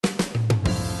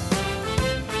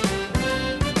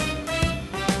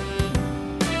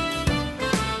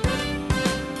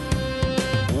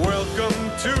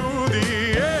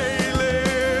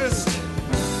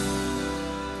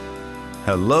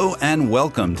Hello and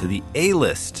welcome to the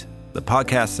A-List, the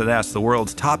podcast that asks the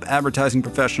world's top advertising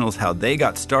professionals how they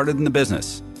got started in the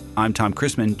business. I'm Tom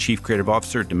Chrisman, Chief Creative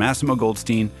Officer at DeMassimo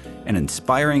Goldstein, an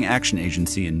inspiring action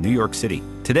agency in New York City.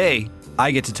 Today,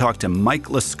 I get to talk to Mike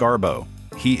Lescarbeau.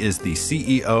 He is the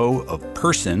CEO of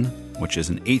Person, which is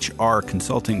an HR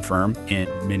consulting firm in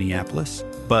Minneapolis.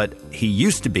 But he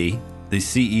used to be the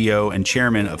CEO and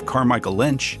chairman of Carmichael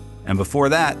Lynch. And before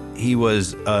that, he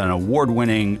was an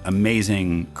award-winning,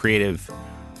 amazing creative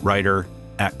writer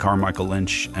at Carmichael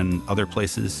Lynch and other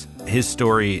places. His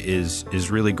story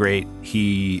is really great.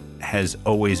 He has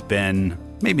always been,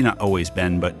 maybe not always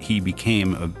been, but he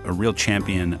became a real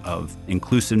champion of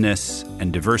inclusiveness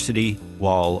and diversity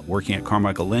while working at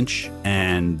Carmichael Lynch.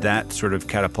 And that sort of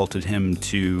catapulted him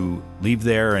to leave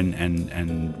there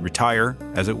and retire,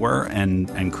 as it were,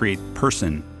 and create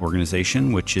Person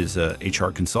organization, which is HR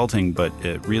consulting, but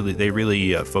they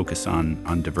really focus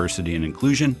on diversity and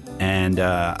inclusion. And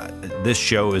this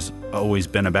show has always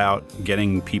been about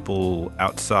getting people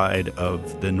outside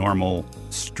of the normal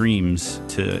streams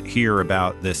to hear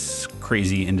about this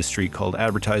crazy industry called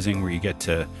advertising, where you get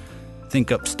to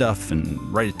think up stuff and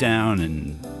write it down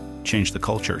and change the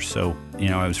culture. So,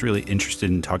 I was really interested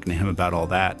in talking to him about all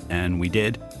that, and we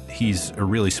did. He's a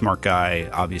really smart guy,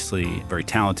 obviously very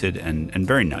talented and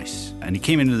very nice. And he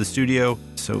came into the studio,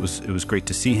 so it was great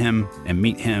to see him and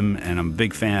meet him, and I'm a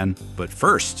big fan. But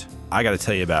first, I got to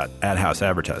tell you about Ad House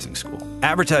Advertising School.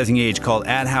 Advertising Age called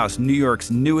Ad House New York's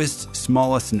newest,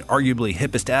 smallest, and arguably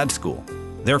hippest ad school.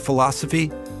 Their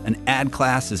philosophy? An ad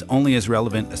class is only as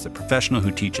relevant as the professional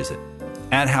who teaches it.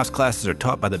 Ad House classes are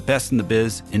taught by the best in the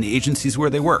biz in the agencies where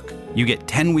they work. You get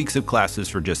 10 weeks of classes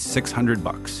for just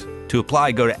 $600. To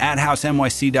apply, go to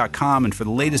adhousenyc.com, and for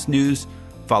the latest news,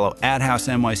 follow Ad House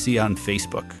NYC on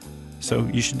Facebook. So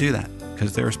you should do that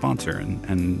because they're a sponsor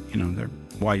and they're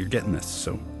why you're getting this.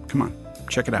 So come on,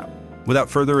 check it out. Without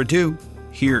further ado,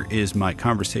 here is my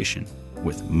conversation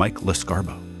with Mike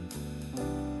Lescarbeau.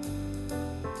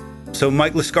 So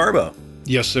Mike Lescarbeau.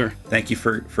 Yes, sir. Thank you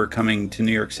for coming to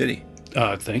New York City.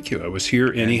 Thank you. I was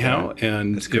here anyhow,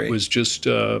 and it was just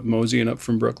moseying up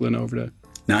from Brooklyn over to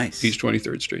East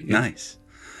 23rd Street. Yeah. Nice.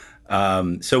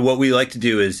 So what we like to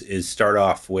do is start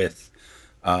off with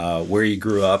where you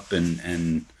grew up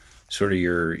and sort of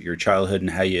your childhood and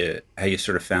how you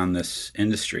sort of found this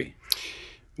industry.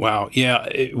 Wow. Yeah,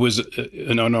 it was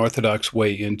an unorthodox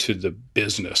way into the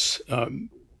business,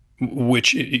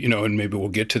 which, and maybe we'll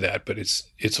get to that, but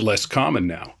it's less common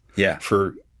now. Yeah.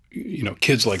 For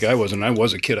kids like I was, and I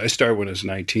was a kid. I started when I was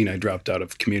 19. I dropped out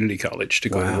of community college to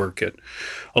go to work at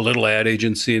a little ad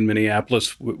agency in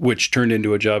Minneapolis, which turned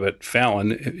into a job at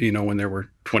Fallon, when there were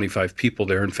 25 people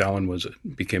there, and Fallon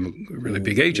became a really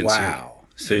big agency. Wow.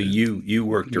 So you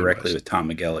worked directly with Tom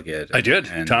McElligott. I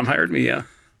did. Tom hired me, yeah.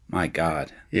 My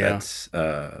God. Yeah. That's,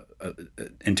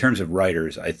 in terms of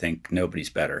writers, I think nobody's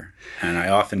better. And I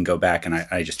often go back and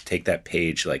I just take that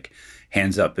page, like,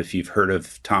 hands up if you've heard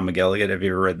of Tom McElligott. Have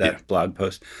you ever read that blog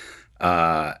post?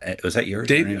 Was that yours?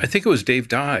 Dave, I think it was Dave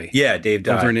Dye. Yeah, Dave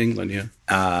Dye. Over in England,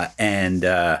 yeah. And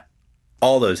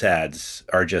all those ads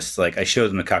are just like, I show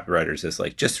them to copywriters as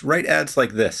like, just write ads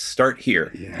like this. Start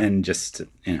here. Yeah. And just,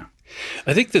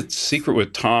 I think the secret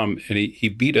with Tom, and he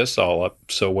beat us all up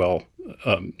so well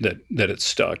that it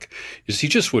stuck, is he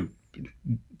just would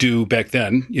do back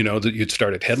then, that you'd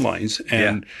start at headlines,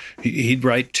 and he'd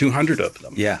write 200 of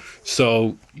them. Yeah.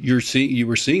 So you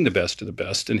were seeing the best of the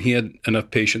best, and he had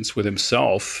enough patience with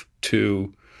himself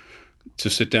to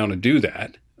sit down and do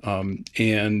that,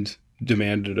 and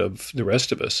demanded of the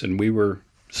rest of us. And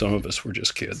some of us were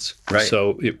just kids. Right.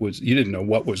 So you didn't know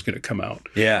what was going to come out.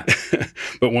 Yeah.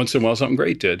 But once in a while, something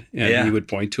great did. And he would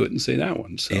point to it and say that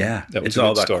one. So that was it's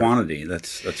all about quantity.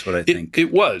 That's what I think.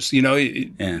 It was.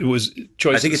 It was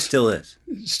choices. I think it still is.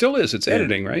 It still is. It's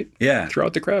editing, right? Yeah. Throw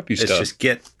out the crappy stuff. It's just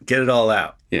get it all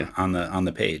out on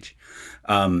the page.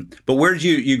 But where did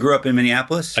you grew up in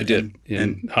Minneapolis? I did.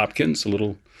 In Hopkins, a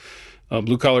little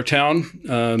blue-collar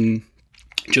town.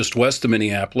 Just west of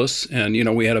Minneapolis, and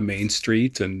we had a main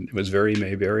street, and it was very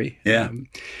Mayberry. Yeah,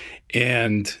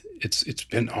 and it's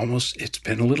been a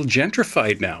little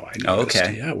gentrified now. I noticed.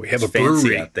 Okay. Yeah, we have it's a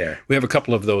brewery out there. We have a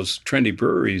couple of those trendy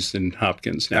breweries in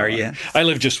Hopkins now. Are you? I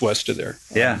live just west of there.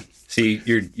 Yeah. See,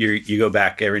 you go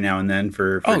back every now and then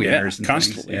for dinners and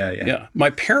constantly. Things. Yeah. My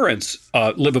parents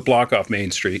live a block off Main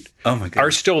Street. Oh my God.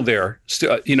 Are still there.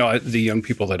 Still, the young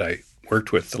people that I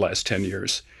worked with the last 10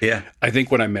 years. Yeah. I think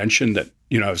when I mentioned that,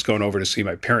 I was going over to see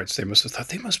my parents, they must have thought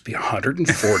they must be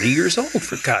 140 years old,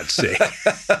 for God's sake.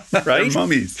 Right? They're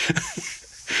mummies.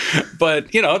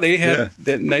 But, they had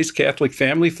that nice Catholic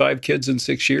family, 5 kids in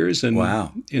 6 years, and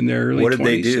in their early 20s. What did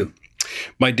they do?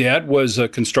 My dad was a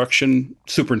construction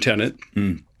superintendent.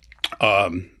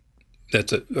 Or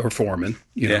foreman,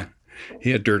 know.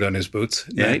 He had dirt on his boots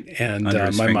at night. And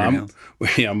my mom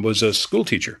was a school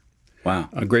teacher. Wow.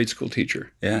 A grade school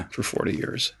teacher. Yeah. For 40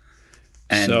 years.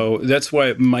 And so that's why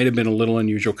it might have been a little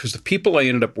unusual, because the people I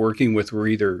ended up working with were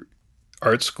either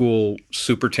art school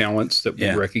super talents that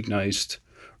were recognized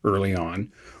early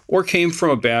on, or came from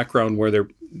a background where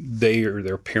they or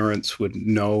their parents would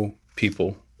know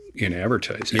people in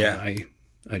advertising. Yeah.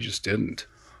 I just didn't.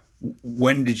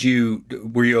 When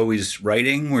were you always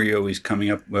writing? Were you always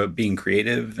coming up, being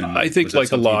creative? And I think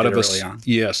like a lot of us,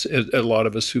 yes, a lot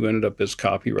of us who ended up as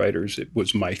copywriters, it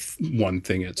was my one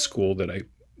thing at school that I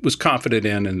was confident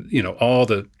in. And, all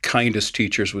the kindest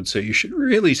teachers would say, you should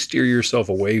really steer yourself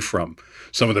away from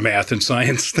some of the math and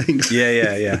science things.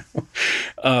 Yeah.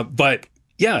 But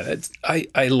yeah,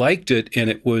 I liked it,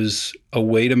 and it was a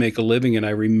way to make a living. And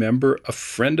I remember a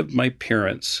friend of my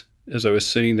parents, as I was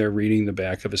sitting there reading the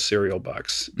back of a cereal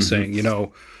box, saying,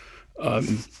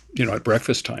 at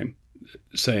breakfast time,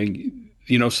 saying,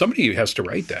 somebody has to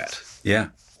write that. Yeah.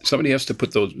 Somebody has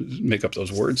to make up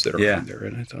those words that are on there.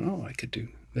 And I thought, I could do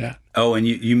that. Oh, and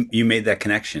you made that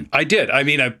connection. I did. I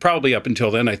mean, I probably up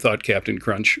until then, I thought Captain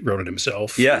Crunch wrote it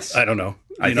himself. Yes. I don't know.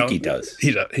 I think he does.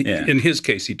 He does. In his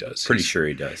case, he does. Pretty sure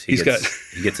he does. He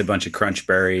gets a bunch of crunch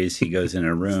berries. He goes in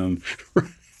a room.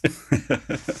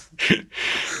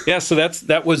 Yeah, so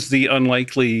that was the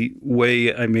unlikely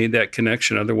way I made that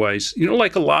connection. Otherwise,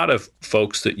 like a lot of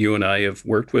folks that you and I have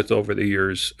worked with over the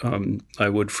years, I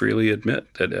would freely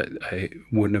admit that I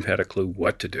wouldn't have had a clue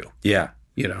what to do. Yeah.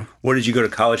 What did you go to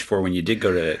college for when you did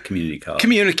go to community college?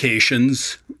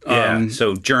 Communications. Yeah.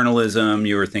 So journalism,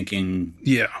 you were thinking.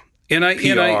 Yeah. And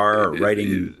PR,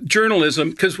 writing. Journalism,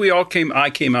 because I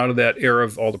came out of that era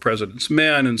of All the President's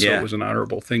Men, and so it was an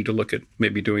honorable thing to look at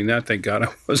maybe doing that. Thank God I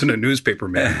wasn't a newspaper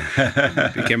man.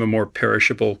 It became a more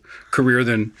perishable career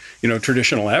than,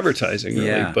 traditional advertising, really.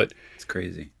 Yeah, but it's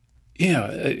crazy.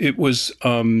 Yeah, it was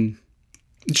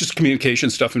just communication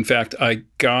stuff. In fact, I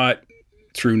got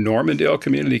through Normandale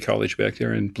Community College back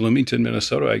there in Bloomington,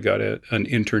 Minnesota, I got an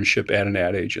internship at an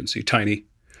ad agency, tiny.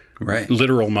 Right.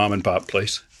 Literal mom and pop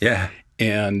place. Yeah.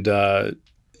 And, I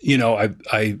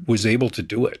was able to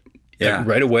do it. Yeah. Like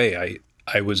right away,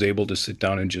 I was able to sit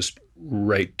down and just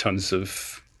write tons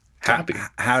of copy.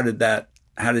 How did that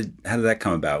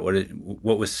come about?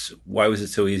 Why was it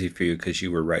so easy for you? Because you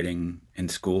were writing in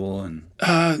school and.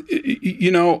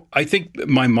 I think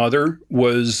my mother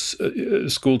was a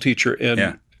school teacher,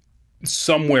 and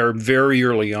somewhere very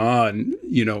early on,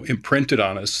 imprinted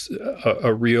on us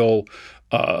a real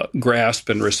grasp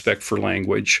and respect for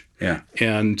language. Yeah.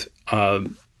 And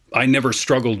I never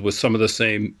struggled with some of the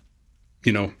same,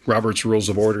 Robert's Rules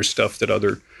of Order stuff that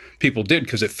other people did,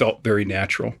 because it felt very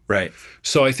natural. Right.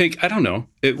 So I think, I don't know,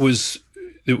 it was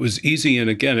easy. And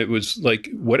again, it was like,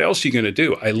 what else are you going to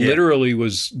do? I literally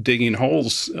was digging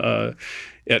holes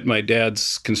at my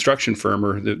dad's construction firm,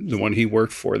 or the one he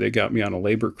worked for. They got me on a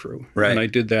labor crew. Right. And I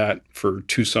did that for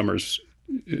 2 summers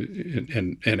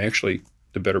and actually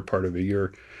the better part of a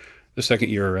year, the second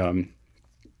year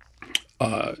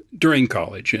during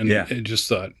college. And I just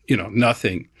thought,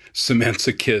 nothing cements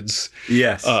a kid's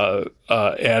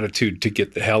attitude to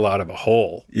get the hell out of a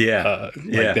hole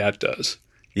like that does.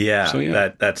 Yeah, so,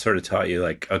 that sort of taught you,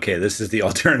 like, okay, this is the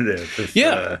alternative.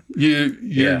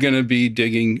 You're going to be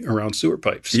digging around sewer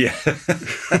pipes. Yeah.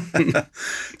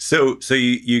 So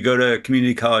you go to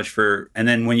community college and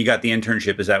then when you got the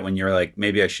internship, is that when you were like,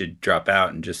 maybe I should drop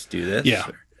out and just do this? Yeah.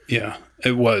 Yeah,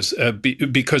 it was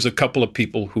because a couple of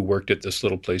people who worked at this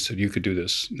little place said, you could do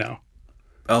this now.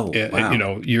 Oh,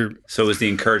 wow. So it was the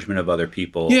encouragement of other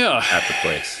people at the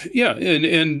place. Yeah.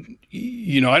 And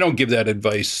I don't give that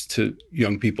advice to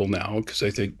young people now, because I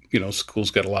think,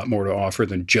 school's got a lot more to offer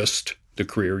than just the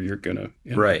career you're going to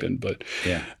end up in. But,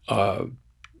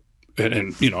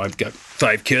 and I've got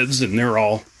 5 kids, and they're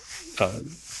all,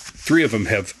 3 of them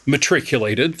have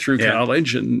matriculated through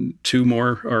college, and 2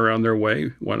 more are on their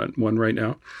way, one right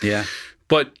now. Yeah.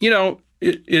 But,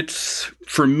 it's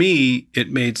for me, it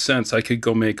made sense. I could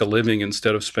go make a living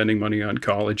instead of spending money on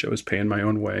college. I was paying my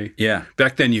own way. Yeah.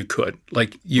 Back then you could.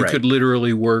 Like, you could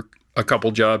literally work a couple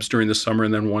jobs during the summer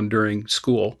and then one during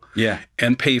school. Yeah.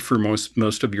 And pay for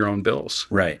most of your own bills.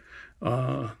 Right.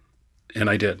 And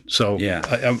I did. So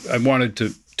I wanted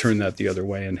to turn that the other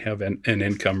way and have an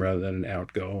income rather than an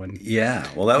outgo. And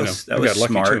well, that was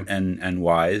smart and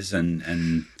wise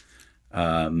and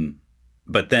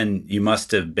but then you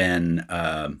must have been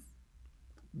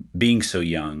being so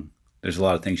young. there's a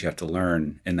lot of things you have to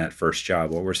learn in that first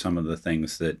job. What were some of the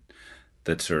things that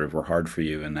sort of were hard for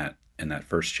you in that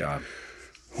first job?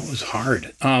 What was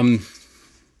hard?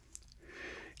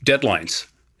 Deadlines.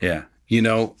 Yeah.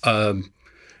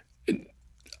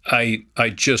 I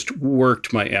just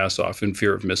worked my ass off in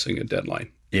fear of missing a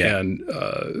deadline. Yeah.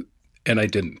 And I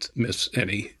didn't miss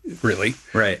any, really.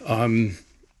 Right.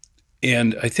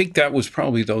 And I think that was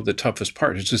probably, though, the toughest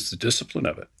part. It's just the discipline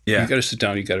of it. Yeah. You got to sit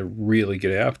down. You got to really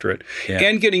get after it. Yeah.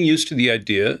 And getting used to the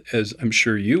idea, as I'm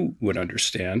sure you would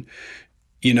understand,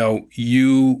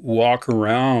 you walk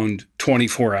around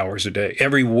 24 hours a day.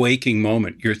 Every waking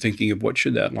moment, you're thinking of what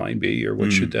should that line be, or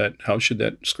how should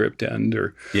that script end,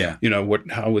 or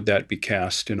how would that be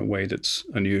cast in a way that's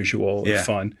unusual or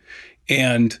fun.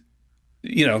 And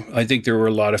I think there were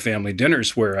a lot of family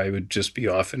dinners where I would just be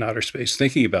off in outer space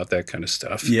thinking about that kind of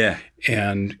stuff. Yeah.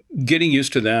 And getting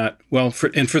used to that, for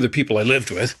the people I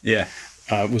lived with,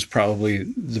 was probably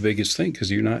the biggest thing, because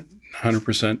you're not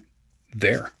 100%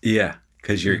 there. Yeah,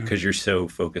 because you're so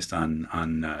focused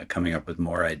on coming up with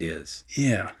more ideas.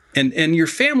 Yeah. And your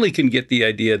family can get the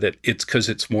idea that it's because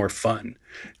it's more fun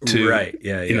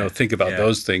to think about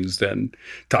those things than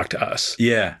talk to us.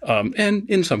 Yeah. And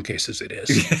in some cases it is.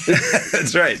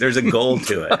 That's right. There's a goal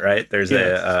to it, right? There's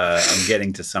I'm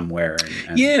getting to somewhere.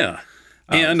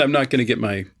 And I'm not going to get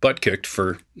my butt kicked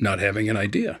for not having an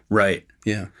idea. Right.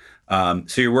 Yeah.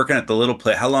 So you're working at the little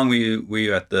place. How long were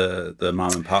you at the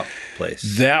mom and pop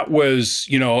place? That was,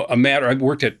 a matter. I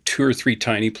worked at 2 or 3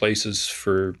 tiny places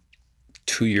for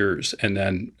 2 years, and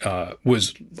then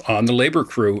was on the labor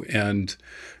crew and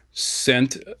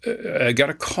I got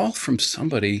a call from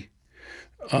somebody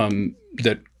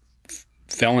that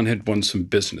Fallon had won some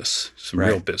business,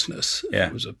 real business. Yeah.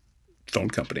 It was a phone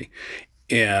company.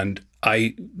 And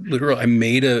I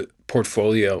made a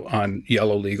portfolio on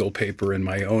yellow legal paper in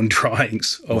my own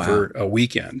drawings over a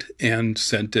weekend and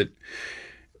sent it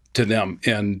to them.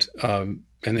 And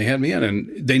they had me in, and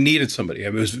they needed somebody.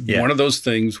 It was one of those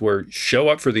things where show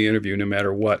up for the interview no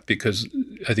matter what, because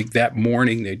I think that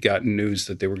morning they'd gotten news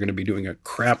that they were going to be doing a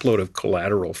crap load of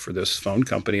collateral for this phone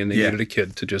company, and they needed a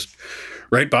kid to just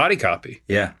write body copy.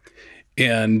 Yeah.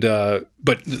 And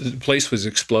but the place was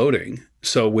exploding.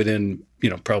 So within,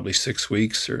 probably 6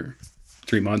 weeks or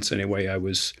 3 months anyway, I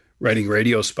was writing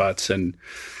radio spots and,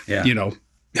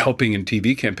 helping in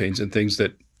TV campaigns and things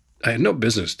that I had no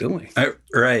business doing.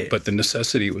 Right. But the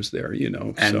necessity was there,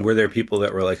 And were there people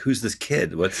that were like, who's this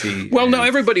kid? What's he? Well, no,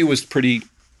 everybody was pretty,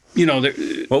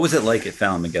 What was it like at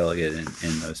Fallon McGilligan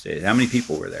in those days? How many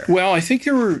people were there? Well, I think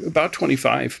there were about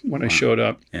 25 when I showed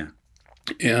up. Yeah.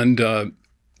 And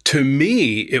to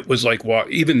me, it was like,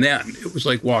 even then, it was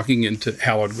like walking into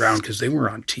hallowed ground, because they were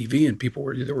on TV and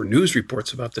there were news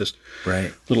reports about this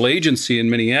little agency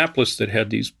in Minneapolis that had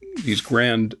these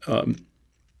grand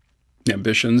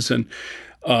ambitions, and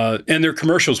their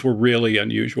commercials were really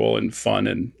unusual and fun,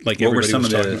 and like what were everybody some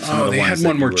was of the talking. some of the They ones had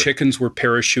one that where chickens were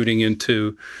parachuting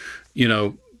into,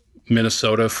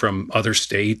 Minnesota from other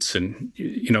states, and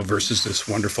versus this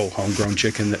wonderful homegrown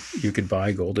chicken that you could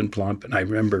buy, Golden Plump. And I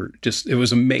remember it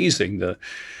was amazing. The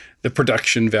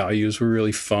production values were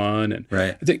really fun, and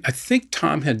I think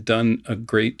Tom had done a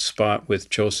great spot with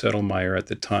Joe Settlemeyer at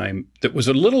the time that was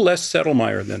a little less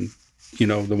Settlemeyer than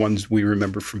the ones we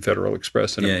remember from Federal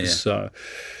Express, and it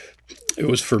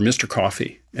was for Mr.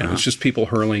 Coffee, and it was just people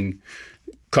hurling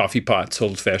coffee pots,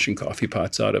 old-fashioned coffee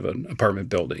pots, out of an apartment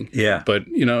building. Yeah, but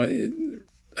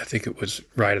I think it was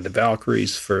Ride of the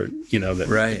Valkyries for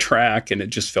the track, and it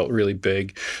just felt really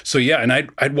big. So and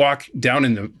I'd walk down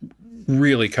in the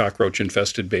really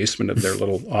cockroach-infested basement of their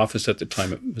little office at the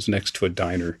time. It was next to a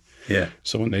diner. Yeah.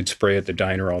 So when they'd spray at the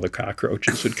diner, all the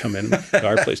cockroaches would come in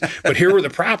our place. But here were the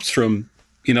props from,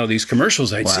 these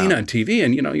commercials I'd seen on TV.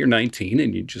 And, you're 19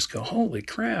 and you just go, holy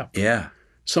crap. Yeah.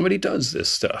 Somebody does this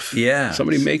stuff. Yeah.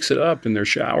 Somebody makes it up in their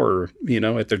shower,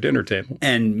 at their dinner table.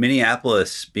 And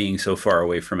Minneapolis being so far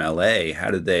away from LA, how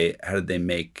did they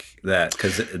make that?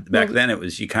 Because back then it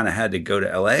was, you kind of had to go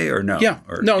to LA, or no? Yeah.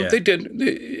 They did.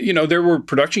 There were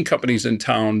production companies in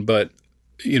town, but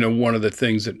one of the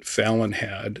things that Fallon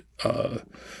had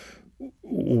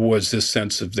was this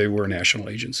sense of they were a national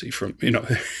agency from,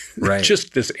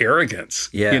 just this arrogance,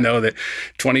 that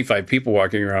 25 people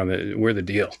walking around, we're the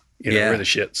deal, we're the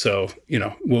shit. So,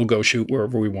 we'll go shoot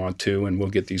wherever we want to, and we'll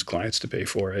get these clients to pay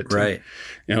for it. Right.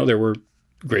 And, there were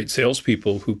great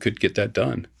salespeople who could get that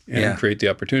done and create the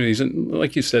opportunities. And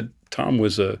like you said, Tom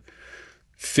was a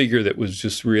figure that was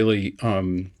just really,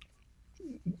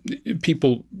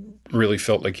 people really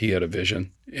felt like he had a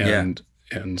vision,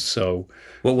 and so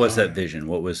what was that vision?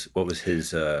 What was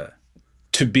his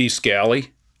to be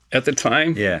scally, at the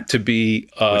time. Yeah. To be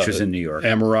which was in New York.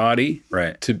 Emirati.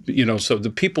 Right. To so the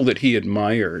people that he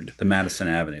admired. The Madison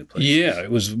Avenue place. Yeah,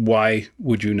 it was, why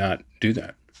would you not do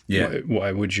that? Yeah.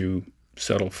 Why would you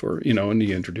settle for, and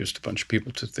he introduced a bunch of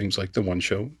people to things like the One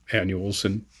Show annuals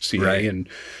and CA. Right. And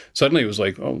suddenly it was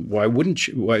like, oh, why wouldn't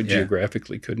you? Why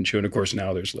geographically couldn't you? And of course,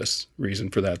 now there's less reason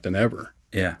for that than ever.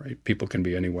 Yeah. Right. People can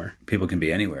be anywhere. People can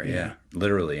be anywhere. Yeah.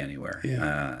 Literally anywhere.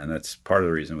 Yeah. And that's part of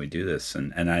the reason we do this.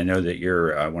 And I know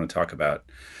that I want to talk about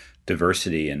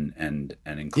diversity and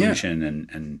inclusion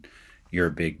and you're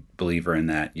a big believer in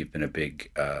that. You've been a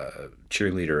big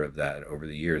cheerleader of that over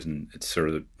the years. And it's sort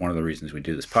of one of the reasons we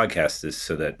do this podcast is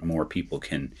so that more people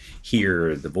can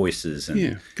hear the voices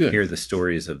and hear the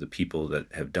stories of the people that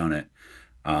have done it.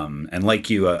 And like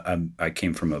you, I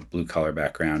came from a blue collar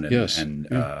background and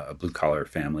a blue collar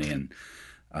family, and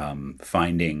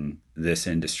finding this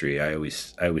industry, I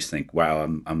always think, wow,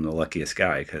 I'm the luckiest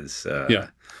guy because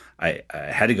I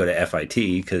had to go to FIT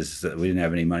because we didn't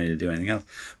have any money to do anything else.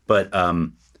 But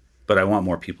I want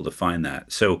more people to find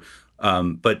that. So,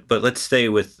 but let's stay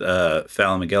with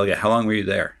Fallon McElligott. How long were you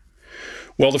there?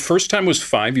 Well, the first time was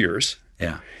 5 years.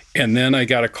 Yeah. And then I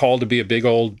got a call to be a big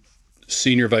old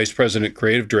senior vice president,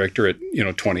 creative director at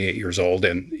 28 years old,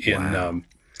 and in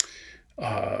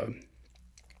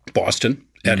Boston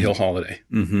at Hill Holiday.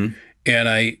 Mm-hmm.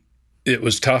 And it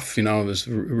was tough. It was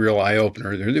a real eye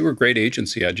opener. They were a great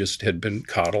agency. I just had been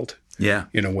coddled. Yeah.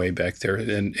 In a way back there,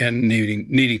 and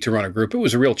needing to run a group. It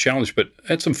was a real challenge, but I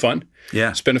had some fun.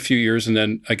 Yeah. Spent a few years, and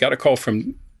then I got a call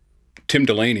from Tim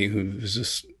Delaney, who was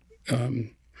this,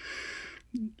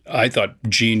 I thought,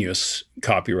 genius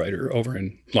copywriter over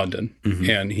in London. Mm-hmm.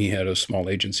 And he had a small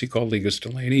agency called Ligas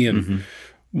Delaney, and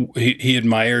he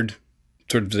admired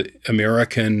sort of the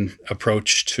American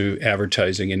approach to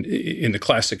advertising in the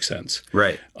classic sense.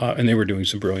 Right. And they were doing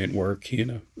some brilliant work. He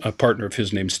and a partner of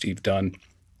his named Steve Dunn.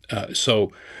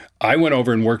 So I went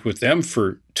over and worked with them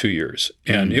for 2 years,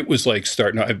 and it was like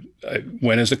starting. I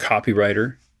went as a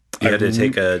copywriter. You had to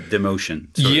take a demotion.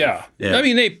 Yeah. I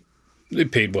mean, they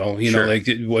paid well. Sure. Like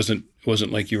it wasn't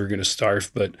like you were going to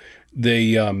starve, but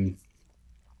they.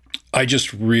 I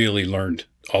just really learned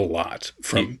a lot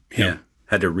from him. Yeah.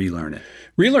 Had to relearn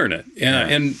it.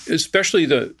 And especially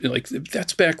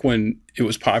that's back when it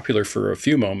was popular for a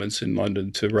few moments in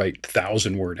London to write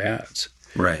 1,000-word ads.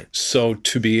 Right. So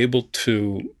to be able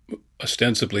to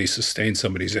ostensibly sustain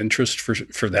somebody's interest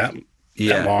for that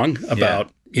long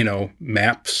about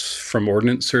maps from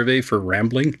Ordnance Survey for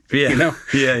rambling. Yeah.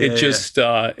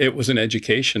 It was an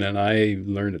education, and I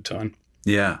learned a ton.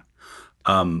 Yeah.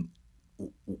 How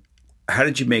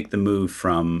did you make the move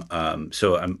from?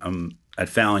 So I'm at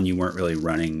Fallon. You weren't really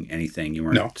running anything. You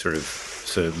weren't sort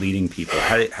of leading people.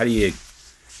 How do you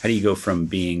go from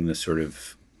being the sort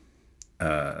of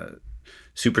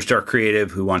superstar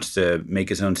creative who wants to make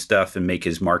his own stuff and make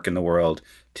his mark in the world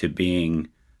to being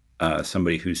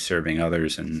somebody who's serving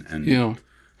others and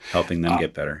helping them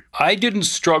get better? I didn't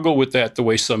struggle with that the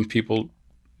way some people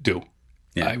do,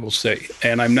 I will say.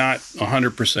 And I'm not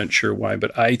 100% sure why,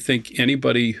 but I think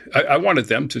I wanted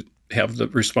them to have the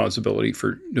responsibility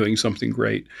for doing something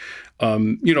great.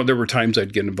 There were times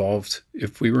I'd get involved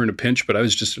if we were in a pinch, but I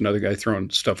was just another guy throwing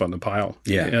stuff on the pile.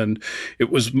 Yeah. And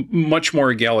it was much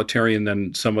more egalitarian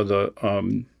than some of the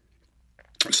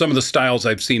styles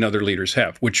I've seen other leaders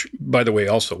have, which, by the way,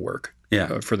 also work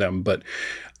for them. But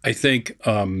I think...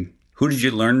 who did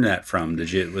you learn that from?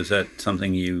 Was that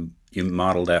something you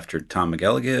modeled after Tom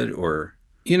McElligott, or...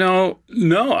 No.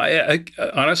 I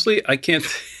honestly, I can't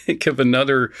think of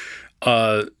another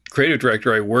creative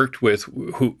director I worked with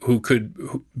who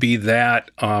could be that.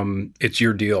 It's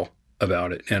your deal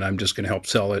about it, and I'm just going to help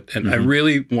sell it. And I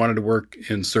really wanted to work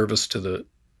in service to the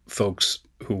folks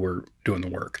who were doing the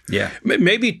work. Yeah,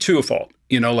 maybe to a fault.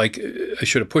 Like I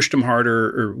should have pushed them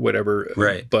harder or whatever.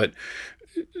 Right, but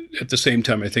at the same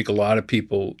time, I think a lot of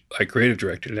people I creative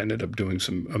directed ended up doing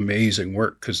some amazing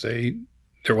work because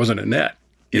there wasn't a net.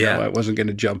 I wasn't going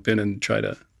to jump in and try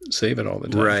to save it all the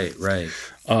time. Right.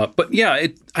 But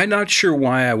I'm not sure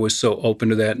why I was so open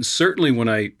to that. And certainly when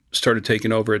I started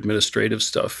taking over administrative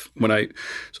stuff, I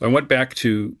went back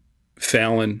to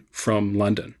Fallon from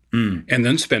London and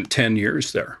then spent 10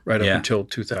 years there, right up until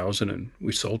 2000. And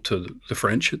we sold to the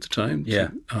French at the time.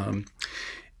 Yeah.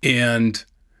 And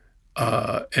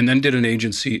then did an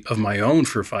agency of my own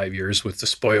for 5 years with the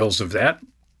spoils of that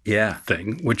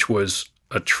thing, which was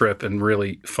a trip and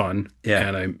really fun. Yeah.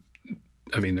 And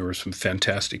I mean, there were some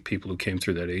fantastic people who came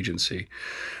through that agency.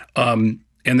 And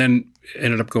then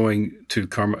ended up going to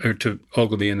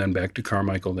Ogilvy and then back to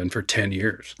Carmichael then for 10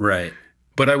 years. Right.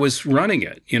 But I was running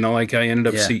it, I ended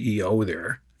up CEO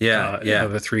there.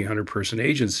 of a 300-person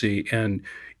agency, and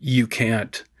you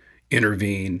can't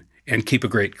intervene and keep a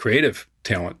great creative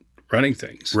talent running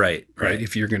things. Right.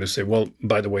 If you're going to say, well,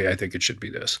 by the way, I think it should be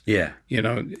this. Yeah. You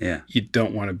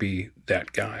don't want to be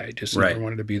that guy. I just never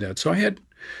wanted to be that. So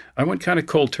I went kind of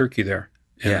cold turkey there.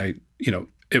 And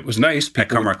it was nice. At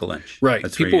Carmichael Lynch. Right.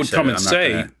 That's people would come and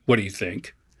say, what do you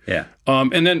think? Yeah.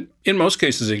 And then in most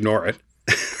cases ignore it.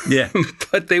 Yeah.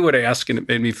 But they would ask, and it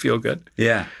made me feel good.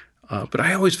 Yeah. But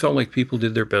I always felt like people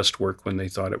did their best work when they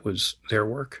thought it was their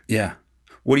work. Yeah.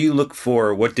 What do you look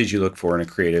for? What did you look for in a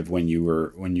creative when you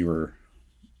were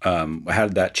how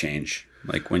did that change?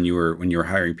 Like when you were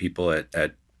hiring people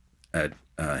at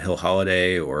Hill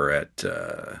Holiday or at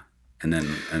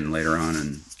and later on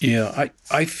and yeah,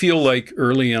 I feel like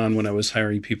early on when I was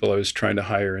hiring people, I was trying to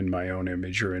hire in my own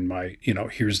image or in my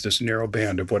here's this narrow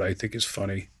band of what I think is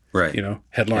funny. Right.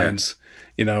 Headlines.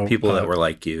 People that were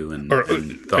like you and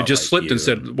I just slipped and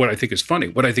said what I think is funny,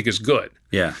 what I think is good.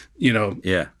 Yeah.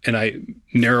 Yeah. And I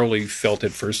narrowly felt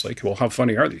at first like, well, how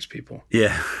funny are these people?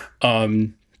 Yeah.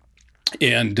 And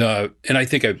I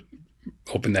think I've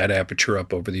opened that aperture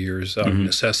up over the years out of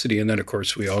necessity. And then of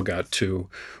course we all got to,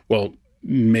 well,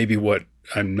 maybe what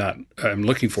I'm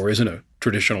looking for isn't a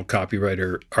traditional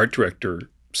copywriter, art director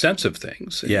sense of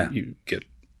things. And you get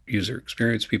user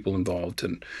experience people involved,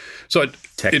 and so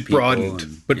it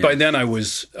broadened. But by then I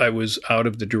was out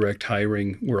of the direct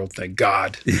hiring world, thank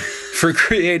God, for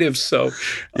creatives. So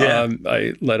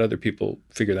I let other people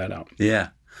figure that out. Yeah.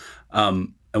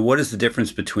 And what is the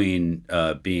difference between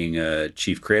being a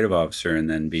chief creative officer and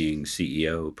then being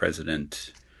CEO,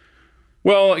 president?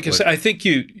 Well, like I said, I think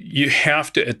you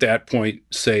have to at that point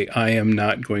say, I am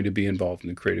not going to be involved in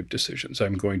the creative decisions.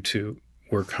 I'm going to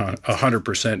work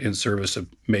 100% in service of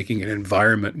making an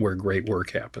environment where great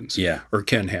work happens, or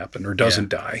can happen, or doesn't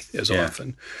die as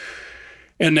often.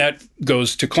 And that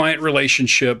goes to client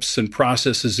relationships and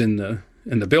processes in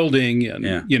the building. And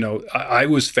I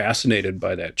was fascinated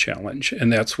by that challenge,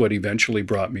 and that's what eventually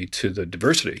brought me to the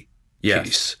diversity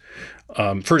piece.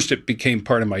 First, it became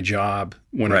part of my job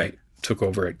when I took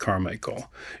over at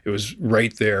Carmichael. It was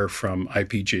right there from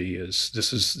IPG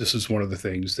this is one of the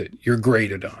things that you're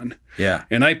graded on. Yeah.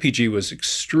 And IPG was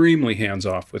extremely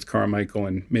hands-off with Carmichael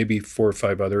and maybe 4 or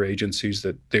 5 other agencies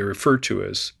that they refer to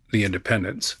as the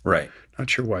independents. Right. Not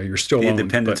sure why you're still the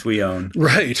independents we own.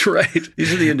 Right.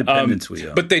 These are the independents we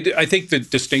own. But I think the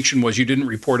distinction was you didn't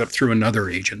report up through another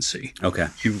agency. Okay.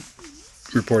 You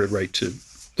reported right to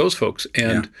those folks.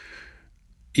 And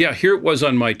here it was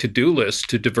on my to-do list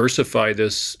to diversify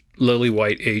this lily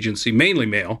white agency, mainly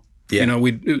male. Yeah.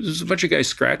 It was a bunch of guys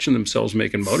scratching themselves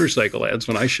making motorcycle ads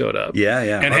when I showed up. Yeah.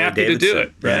 And happy to do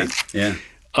it, right? Yeah.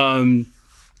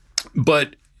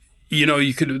 But,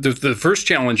 you could. The first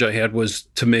challenge I had was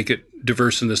to make it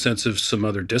diverse in the sense of some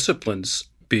other disciplines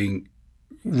being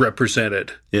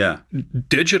represented. Yeah.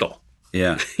 Digital.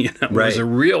 Yeah. Was a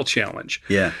real challenge.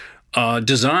 Yeah.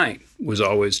 Design was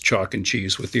always chalk and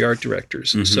cheese with the art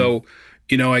directors. So,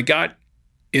 I got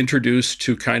introduced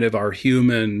to kind of our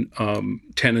human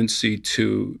tendency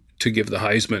to give the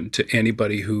Heisman to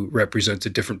anybody who represents a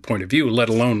different point of view, let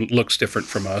alone looks different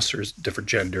from us or is different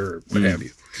gender or what have you.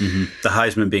 The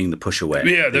Heisman being the push away.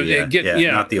 Not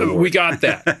the award. We got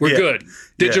that. We're good.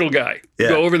 Digital guy. Yeah.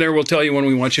 Go over there. We'll tell you when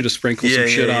we want you to sprinkle some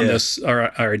shit on this,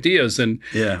 our ideas. And,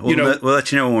 we'll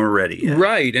let you know when we're ready. Yeah.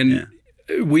 Right. And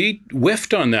we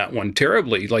whiffed on that one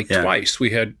terribly, twice. We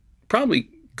had probably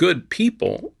good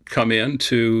people come in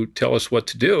to tell us what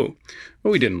to do. But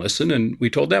we didn't listen, and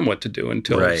we told them what to do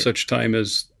until such time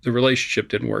as the relationship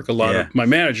didn't work. A lot of my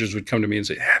managers would come to me and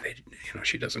say,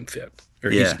 she doesn't fit. Or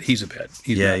he's a bed.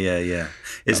 He's not.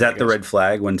 Is that the red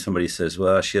flag when somebody says,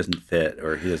 well, she doesn't fit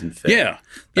or he doesn't fit? Yeah.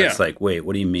 That's like, wait,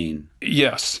 what do you mean?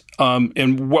 Yes.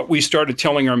 And what we started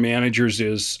telling our managers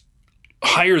is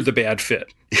hire the bad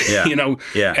fit. Yeah.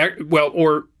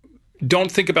 Or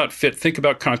don't think about fit, think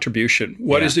about contribution.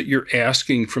 What is it you're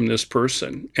asking from this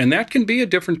person? And that can be a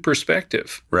different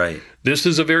perspective. Right. This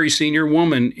is a very senior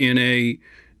woman in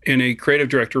a creative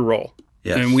director role.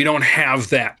 Yes. And we don't have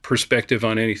that perspective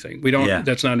on anything. We don't,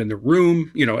 that's not in the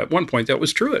room. At one point that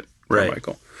was true at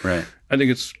Carmichael. Right. I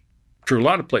think it's true a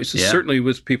lot of places, certainly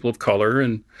with people of color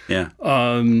and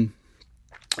non-white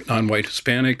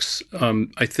Hispanics.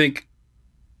 I think,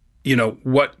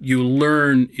 what you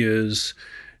learn is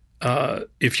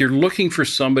if you're looking for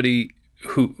somebody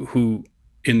who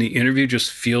in the interview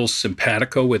just feels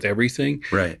simpatico with everything,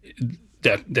 right,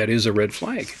 that is a red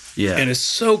flag. Yeah. And it's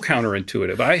so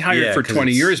counterintuitive. I hired for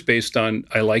 20 years based on,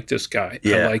 I like this guy.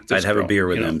 Yeah. I like this I'd have girl, a beer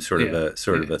with him, sort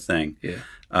of a thing. Yeah.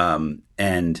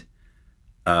 And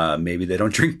Maybe they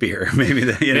don't drink beer. Maybe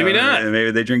they, Maybe not.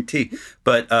 Maybe they drink tea.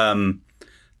 But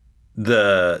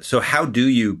so how do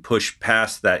you push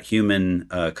past that human?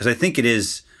 Because I think it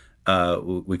is.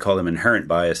 We call them inherent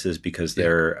biases because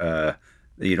they're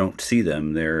you don't see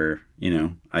them. They're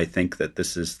I think that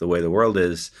this is the way the world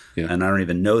is, and I don't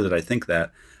even know that I think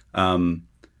that.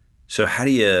 So how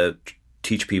do you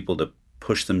teach people to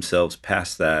push themselves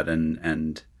past that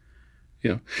and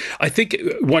Yeah. I think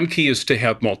one key is to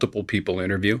have multiple people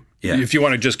interview. Yeah. If you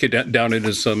want to just get down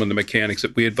into some of the mechanics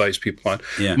that we advise people on.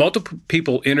 Yeah. Multiple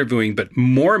people interviewing, but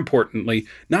more importantly,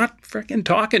 not freaking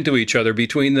talking to each other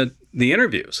between the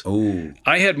interviews. Oh.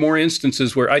 I had more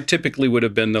instances where I typically would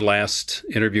have been the last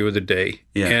interview of the day.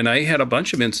 Yeah. And I had a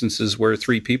bunch of instances where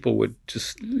three people would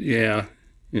just,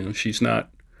 she's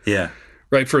not Yeah.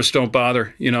 right first, don't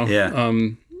bother, Yeah.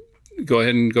 Go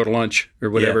ahead and go to lunch or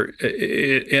whatever.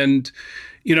 Yeah. And,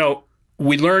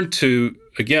 we learned to,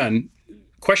 again,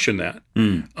 question that,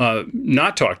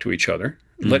 not talk to each other,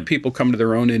 let people come to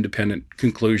their own independent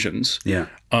conclusions,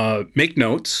 make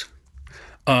notes,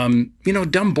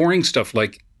 dumb, boring stuff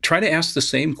like try to ask the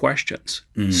same questions.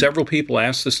 Several people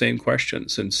ask the same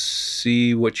questions and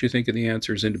see what you think of the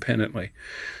answers independently.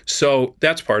 So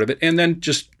that's part of it. And then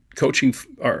just coaching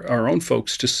our own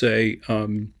folks to say,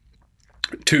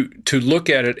 to look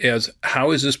at it as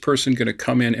how is this person going to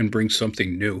come in and bring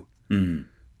something new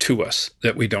to us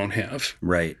that we don't have.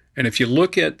 Right. And if you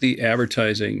look at the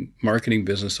advertising marketing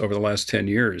business over the last 10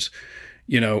 years,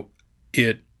 there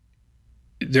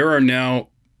are now,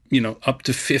 up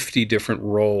to 50 different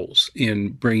roles in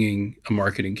bringing a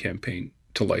marketing campaign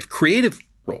to life. Creative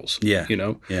roles. Yeah.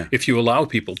 If you allow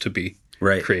people to be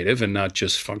creative and not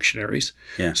just functionaries.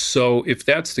 Yeah. So if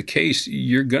that's the case,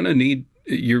 you're going to need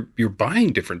you're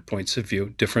buying different points of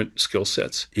view, different skill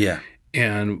sets. Yeah.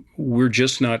 And we're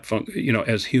just not,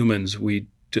 as humans, we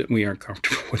aren't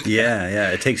comfortable with that.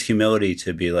 Yeah. It takes humility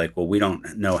to be like, well, we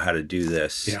don't know how to do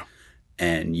this. Yeah.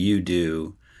 And you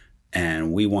do.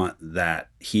 And we want that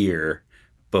here,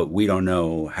 but we don't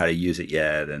know how to use it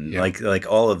yet. And like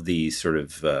all of these sort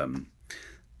of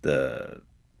the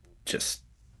just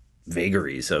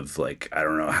vagaries of like, I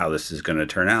don't know how this is going to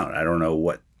turn out. I don't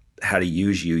know how to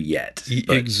use you yet.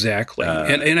 But, exactly.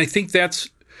 And I think that's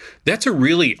a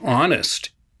really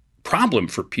honest problem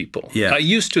for people. Yeah. I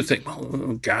used to think,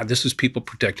 oh, God, this is people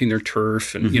protecting their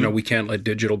turf. And, we can't let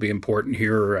digital be important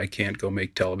here, or I can't go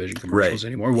make television commercials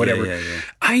anymore, whatever. Yeah.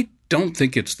 I don't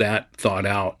think it's that thought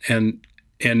out. And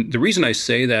the reason I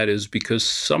say that is because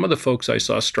some of the folks I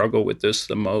saw struggle with this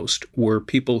the most were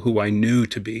people who I knew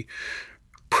to be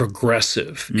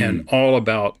progressive and all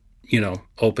about,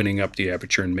 opening up the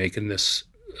aperture and making this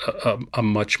a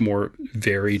much more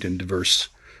varied and diverse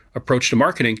approach to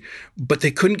marketing, but they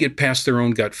couldn't get past their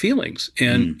own gut feelings.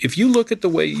 And if you look at the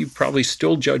way you probably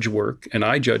still judge work, and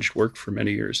I judged work for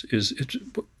many years,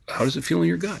 how does it feel in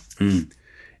your gut?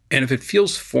 And if it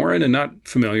feels foreign and not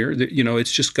familiar,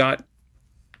 it's just got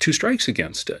two strikes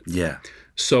against it. Yeah.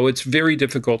 So it's very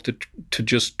difficult to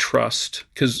just trust,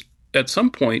 because at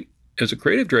some point, as a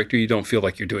creative director, you don't feel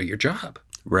like you're doing your job.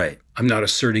 Right. I'm not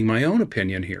asserting my own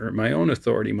opinion here, my own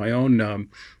authority, my own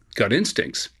gut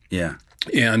instincts. Yeah.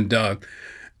 And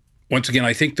once again,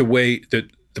 I think the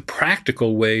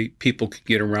practical way people can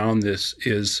get around this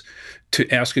is to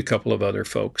ask a couple of other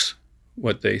folks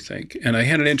what they think. And I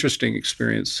had an interesting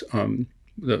experience.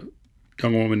 The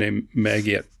young woman named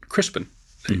Maggie at Crispin,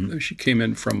 she came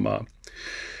in from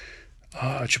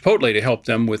Chipotle to help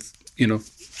them with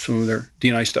some of their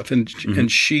D&I stuff, and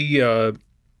she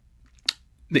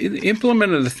they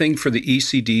implemented a thing for the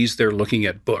ECDs. They're looking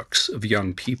at books of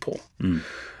young people.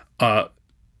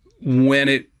 When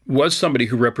it was somebody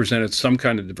who represented some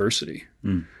kind of diversity,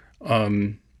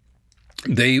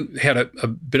 they had a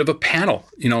bit of a panel,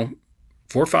 4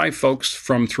 or 5 folks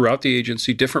from throughout the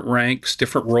agency, different ranks,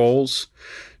 different roles,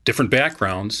 different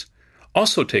backgrounds,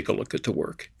 also take a look at the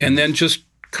work. And then just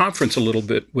conference a little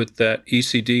bit with that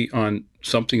ECD on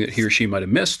something that he or she might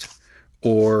have missed,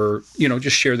 or,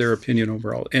 just share their opinion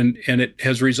overall. And it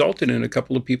has resulted in a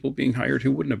couple of people being hired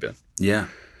who wouldn't have been. Yeah.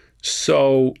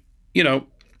 So,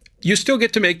 you still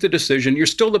get to make the decision. You're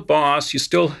still the boss. You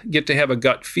still get to have a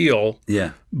gut feel.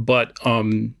 Yeah. But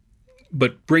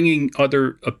bringing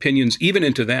other opinions even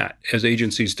into that, as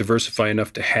agencies diversify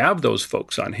enough to have those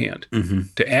folks on hand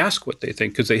to ask what they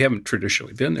think, because they haven't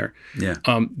traditionally been there. Yeah.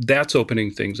 That's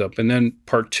opening things up. And then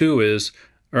part 2 is,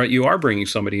 all right, you are bringing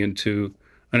somebody into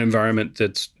an environment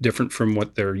that's different from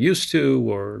what they're used to,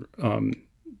 or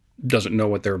doesn't know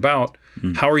what they're about.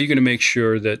 How are you going to make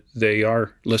sure that they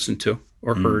are listened to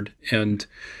or heard, and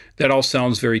that all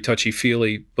sounds very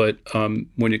touchy-feely, but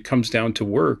when it comes down to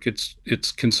work, it's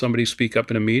can somebody speak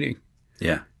up in a meeting?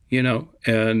 Yeah.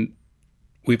 And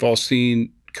we've all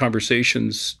seen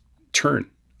conversations turn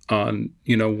on,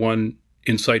 one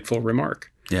insightful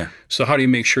remark. Yeah. So how do you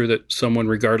make sure that someone,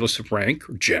 regardless of rank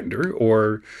or gender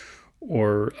or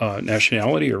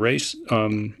nationality or race,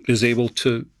 is able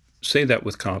to say that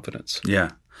with confidence?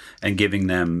 Yeah. And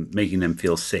making them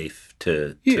feel safe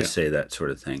to say that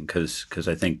sort of thing. Because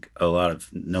I think a lot of,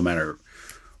 no matter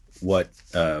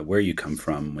where you come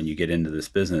from, when you get into this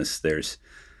business,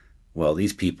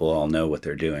 these people all know what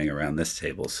they're doing around this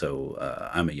table. So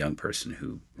I'm a young person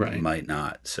who might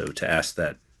not. So to ask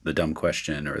the dumb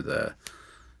question or the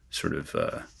sort of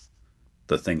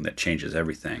the thing that changes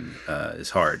everything is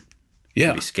hard. It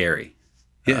can be scary.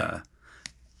 Yeah.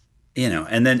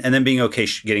 And then being okay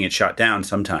getting it shot down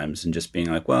sometimes and just being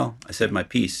like, well, I said my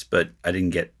piece, but I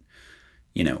didn't get,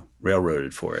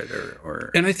 railroaded for it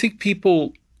or. And I think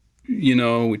people,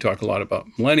 we talk a lot about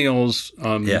millennials.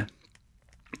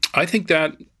 I think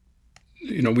that,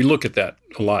 we look at that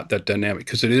a lot, that dynamic,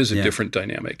 because it is a different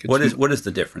dynamic. What is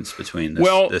the difference between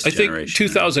this I generation?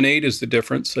 think 2008 is the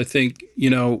difference. I think,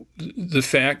 the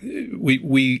fact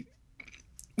we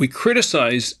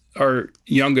criticize our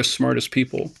youngest, smartest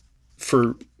people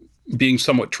for being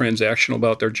somewhat transactional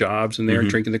about their jobs, and they aren't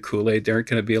drinking the Kool-Aid. They aren't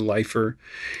going to be a lifer.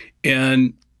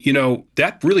 And,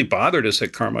 that really bothered us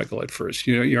at Carmichael at first.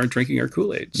 You aren't drinking our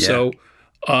Kool-Aid. Yeah. So,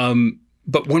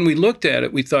 but when we looked at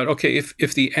it, we thought, okay,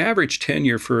 if the average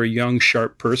tenure for a young,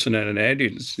 sharp person at an ad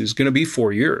agency is going to be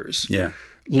 4 years,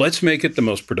 let's make it the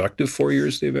most productive 4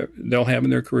 years they'll have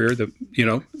in their career. The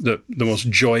most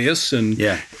joyous and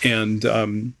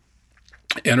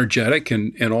energetic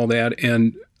and all that.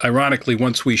 And ironically,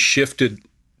 once we shifted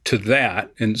to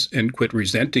that and quit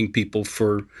resenting people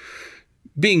for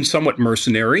being somewhat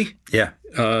mercenary,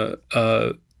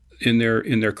 in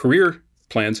their career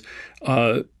plans,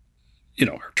 our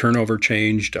turnover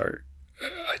changed.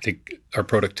 I think our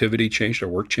productivity changed. Our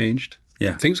work changed.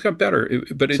 Yeah, things got better.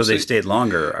 So they stayed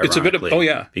longer. It's a bit of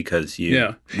because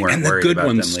you weren't and worried about them. And the good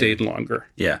ones stayed longer.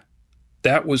 Yeah,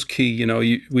 that was key.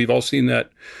 We've all seen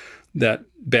that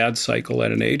bad cycle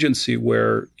at an agency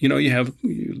where you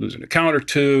lose an account or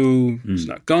two. It's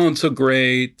not going so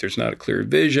great. There's not a clear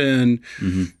vision.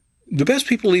 The best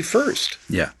people leave first.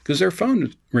 Yeah, because their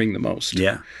phone ring the most.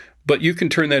 Yeah. But you can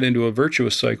turn that into a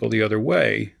virtuous cycle the other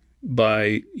way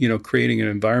by, creating an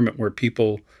environment where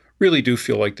people really do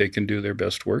feel like they can do their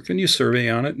best work, and you survey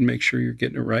on it and make sure you're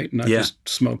getting it right and not just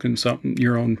smoking something,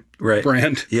 your own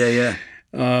brand. Yeah.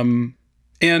 And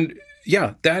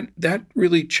that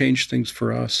really changed things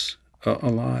for us a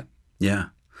lot. Yeah.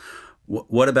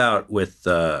 What about with,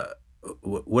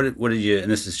 what did you,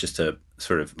 and this is just a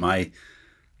sort of my,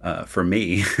 for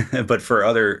me, but for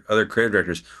other creative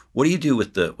directors, what do you do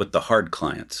with the hard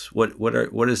clients? What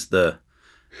is the?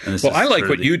 Well, I like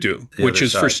what you do, which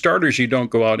is, for starters, you don't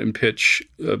go out and pitch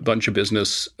a bunch of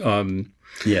business.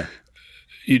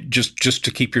 You just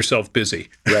to keep yourself busy.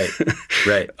 Right.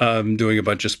 Doing a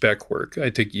bunch of spec work. I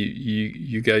think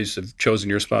you guys have chosen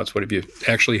your spots. What have you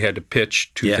actually had to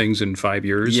pitch two things in 5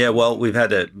 years? Yeah, well, we've had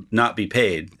to not be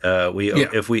paid.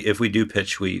 If we do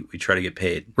pitch, we try to get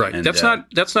paid. Right. And, that's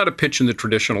not a pitch in the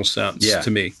traditional sense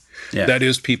to me. Yeah. That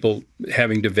is people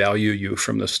having to value you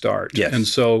from the start. Yes. And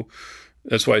so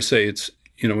that's why I say it's,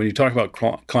 when you talk about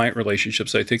client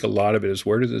relationships, I think a lot of it is,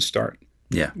 where did this start?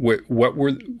 Yeah. What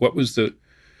were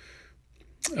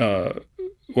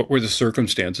the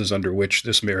circumstances under which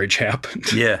this marriage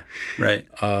happened? Yeah, right.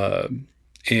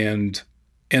 And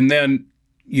then,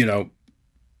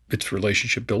 it's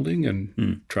relationship building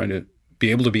and trying to be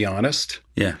able to be honest.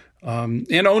 Yeah.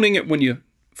 And owning it when you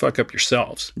fuck up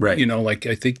yourselves. Right.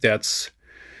 I think that's,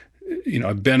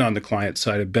 I've been on the client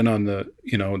side. I've been on the,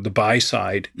 the buy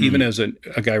side. Even as a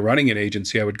guy running an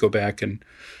agency, I would go back and,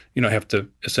 have to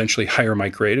essentially hire my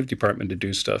creative department to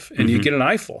do stuff. And you get an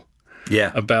eyeful.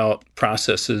 Yeah, about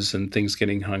processes and things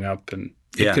getting hung up, and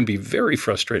it can be very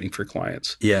frustrating for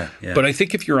clients. Yeah. But I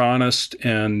think if you're honest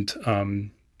and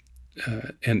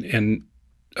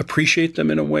appreciate them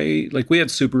in a way, like we had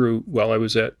Subaru while I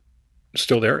was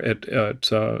still there at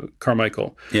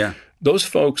Carmichael. Yeah, those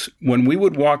folks, when we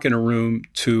would walk in a room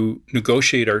to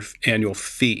negotiate our annual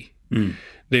fee,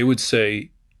 they would say,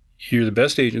 "You're the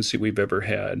best agency we've ever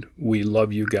had. We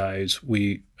love you guys.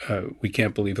 We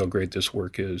can't believe how great this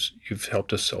work is. You've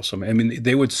helped us sell some." I mean,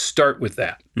 they would start with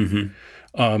that,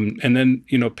 and then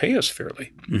pay us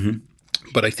fairly.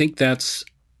 But I think that's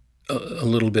a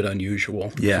little bit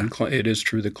unusual. Yeah, and it is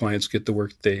true that clients get the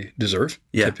work they deserve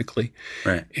typically.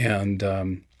 Right,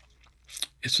 and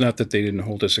it's not that they didn't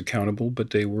hold us accountable,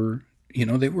 but they were,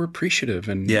 they were appreciative,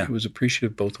 and Yeah. it was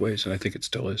appreciative both ways, and I think it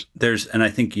still is. And I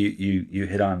think you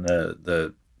hit on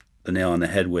the nail on the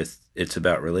head with it's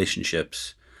about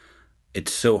relationships.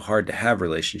 It's so hard to have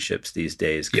relationships these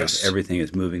days because everything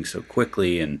is moving so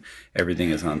quickly and everything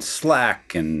is on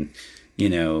Slack and,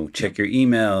 check your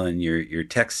email and your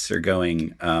texts are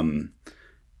going. And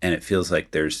it feels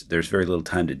like there's very little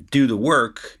time to do the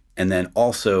work and then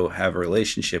also have a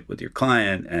relationship with your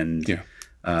client and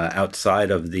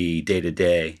outside of the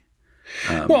day-to-day.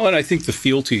 Well, and I think the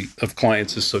fealty of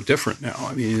clients is so different now.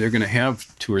 I mean, they're going to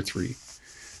have 2 or 3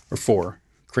 or 4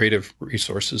 creative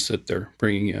resources that they're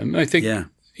bringing in. I think,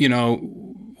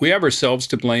 we have ourselves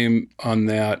to blame on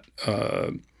that,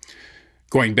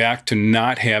 going back to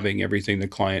not having everything the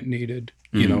client needed,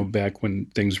 back when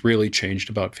things really changed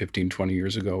about 15, 20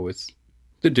 years ago with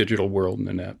the digital world and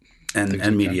the net.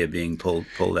 And media being pulled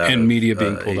out and of media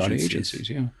being pulled out of agencies,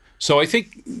 yeah. So I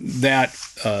think that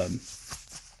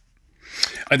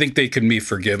I think they can be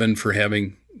forgiven for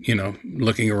having,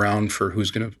 looking around for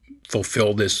who's going to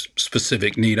fulfill this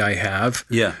specific need I have.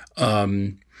 Yeah.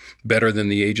 Better than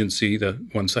the agency, the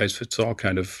one-size-fits-all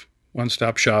kind of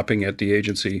one-stop shopping at the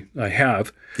agency I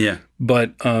have. Yeah.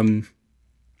 But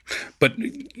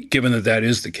given that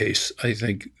is the case, I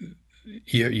think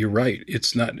you're right.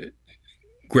 It's not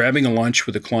grabbing a lunch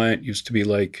with a client used to be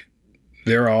like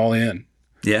they're all in.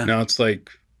 Yeah. Now it's like,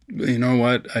 you know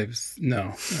what?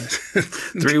 No.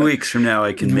 3 weeks from now,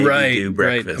 I can maybe do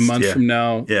breakfast. Right. A month from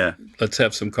now, yeah. Let's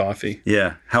have some coffee.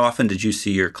 Yeah. How often did you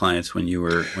see your clients when you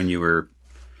were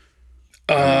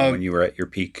at your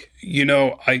peak?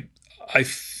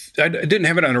 I didn't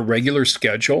have it on a regular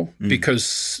schedule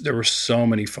because there were so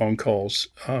many phone calls.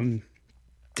 Did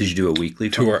you do a weekly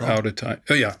phone call? 2 hours out of time.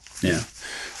 Oh, yeah. Yeah.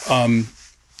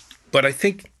 But I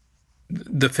think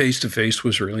the face-to-face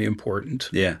was really important.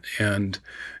 Yeah. And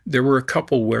there were a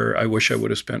couple where I wish I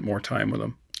would have spent more time with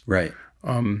them. Right.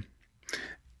 I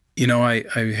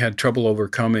had trouble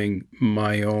overcoming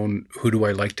my own who do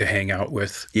I like to hang out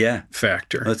with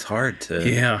factor. Well, it's hard to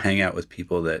hang out with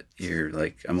people that you're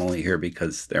like, I'm only here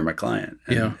because they're my client.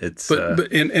 And it's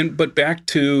but back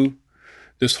to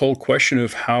this whole question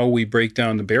of how we break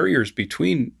down the barriers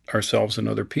between ourselves and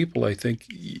other people. I think,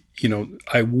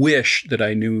 I wish that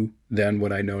I knew then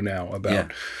what I know now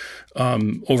about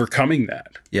overcoming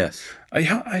that. Yes.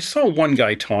 I saw one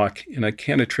guy talk, and I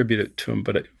can't attribute it to him,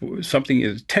 but it was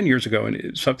something 10 years ago,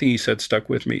 and something he said stuck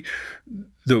with me.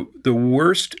 The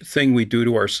worst thing we do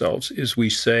to ourselves is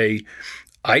we say,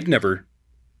 I'd never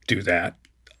do that.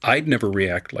 I'd never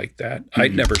react like that. Mm-hmm.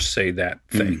 I'd never say that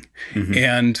thing. Mm-hmm.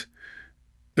 And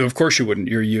of course you wouldn't.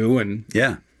 You're you, and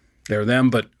they're them.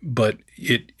 But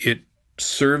it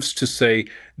serves to say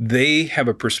they have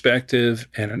a perspective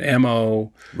and an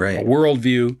MO, a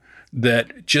worldview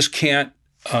that just can't.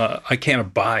 I can't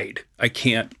abide. I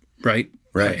can't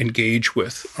engage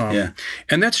with.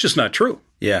 And that's just not true.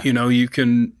 Yeah. You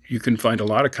can find a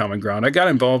lot of common ground. I got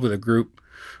involved with a group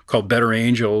called Better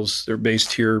Angels. They're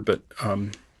based here, but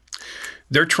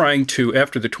they're trying to,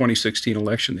 after the 2016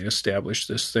 election, they established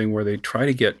this thing where they try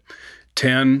to get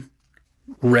 10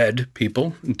 red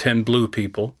people and 10 blue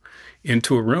people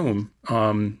into a room,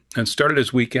 and started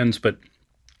as weekends, but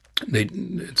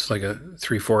it's like a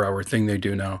 3-4 hour thing they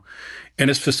do now. And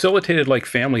it's facilitated like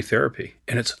family therapy,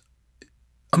 and it's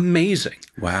amazing.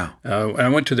 Wow. I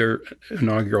went to their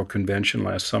inaugural convention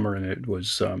last summer, and it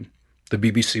was the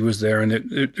BBC was there,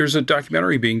 and there's a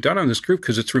documentary being done on this group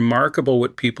because it's remarkable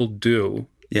what people do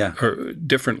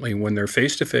differently when they're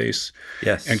face-to-face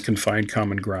and can find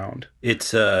common ground.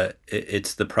 It's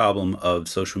the problem of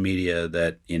social media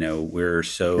that, we're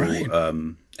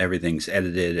so everything's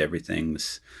edited,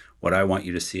 everything's what I want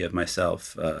you to see of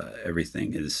myself.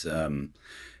 Everything is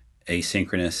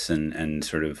asynchronous and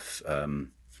sort of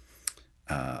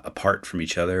apart from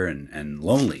each other and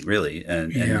lonely, really.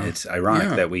 And it's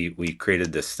ironic that we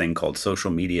created this thing called social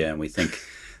media, and we think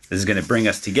this is going to bring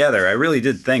us together. I really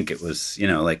did think it was,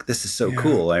 this is so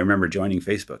cool. I remember joining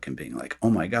Facebook and being like, oh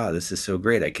my God, this is so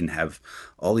great. I can have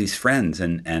all these friends.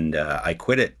 And I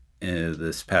quit it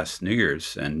this past New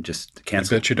Year's and just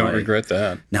canceled. I bet you don't regret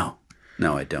that. No,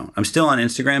 I don't. I'm still on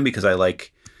Instagram because I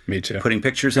like Me too. putting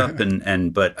pictures up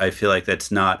but I feel like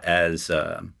that's not as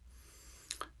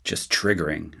just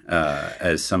triggering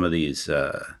as some of these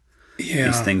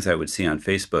things I would see on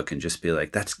Facebook and just be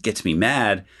like, that gets me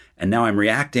mad. And now I'm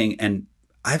reacting, and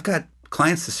I've got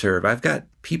clients to serve. I've got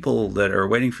people that are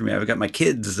waiting for me. I've got my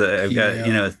kids. I've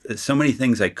got, so many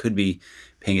things I could be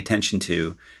paying attention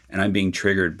to, and I'm being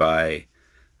triggered by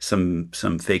some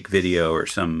fake video or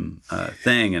some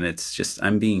thing, and it's just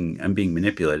I'm being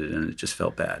manipulated, and it just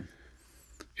felt bad.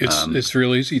 It's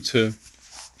real easy to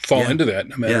fall into that,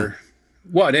 no matter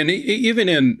what. And even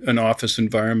in an office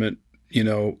environment,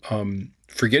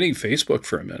 forgetting Facebook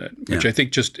for a minute, which I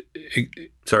think just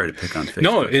sorry to pick on Facebook.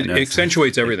 No, it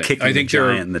accentuates everything. I think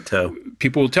there in the toe.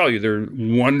 People will tell you there are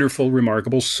wonderful,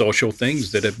 remarkable social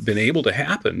things that have been able to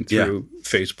happen through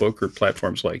Facebook or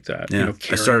platforms like that. Yeah.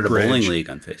 I started a bowling league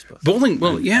on Facebook. Bowling,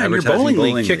 well, and your bowling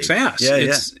league kicks ass.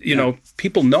 Yeah,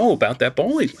 people know about that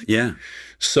bowling league. Yeah.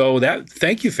 So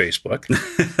thank you, Facebook.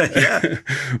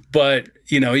 But,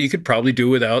 you could probably do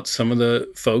without some of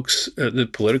the folks, the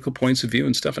political points of view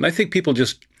and stuff. And I think people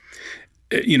just,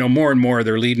 more and more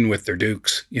they're leading with their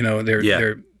dukes.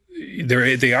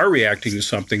 They are reacting to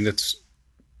something that's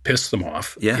pissed them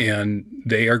off. Yeah. And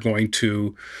they are going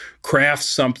to craft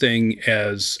something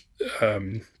as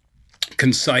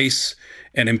concise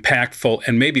and impactful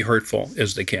and maybe hurtful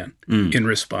as they can in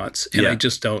response. And I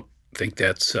just don't think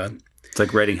that's... It's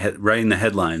like writing the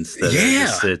headlines.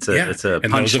 It's a and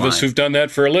punchline. Those of us who've done that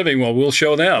for a living, well, we'll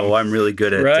show them. Oh, I'm really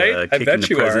good at kicking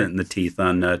the president in the teeth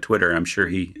on Twitter. I'm sure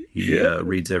he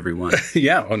reads every one.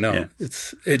 Yeah. Oh no,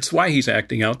 it's why he's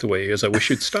acting out the way he is. I wish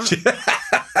he'd stop.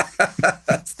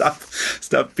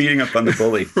 Stop beating up on the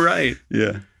bully. Right.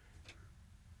 Yeah.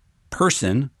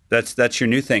 Person. That's your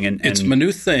new thing, and it's my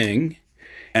new thing,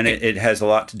 and it has a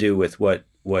lot to do with what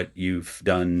you've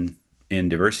done in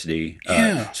diversity.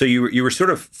 So you were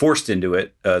sort of forced into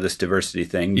it, this diversity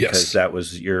thing, because that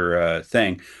was your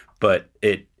thing. But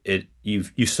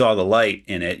you saw the light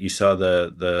in it. You saw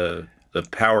the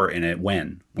power in it.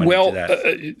 When well,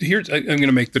 here's I'm going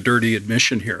to make the dirty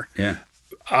admission here. Yeah,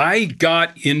 I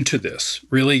got into this,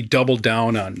 really doubled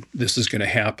down on this is going to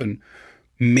happen,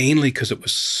 mainly because it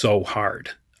was so hard.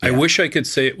 Yeah. I wish I could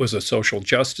say it was a social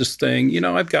justice thing.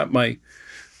 I've got my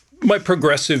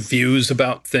progressive views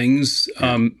about things.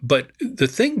 But the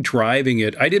thing driving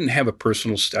it, I didn't have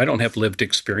I don't have lived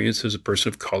experience as a person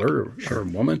of color or a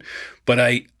woman, but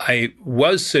I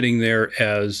was sitting there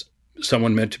as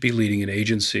someone meant to be leading an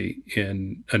agency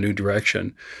in a new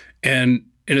direction. And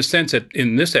in a sense,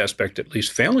 in this aspect, at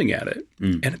least failing at it,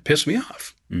 and it pissed me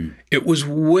off. It was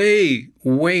way,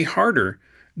 way harder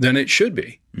than it should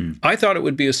be. I thought it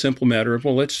would be a simple matter of,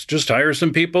 well, let's just hire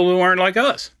some people who aren't like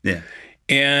us. Yeah.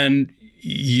 And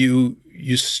you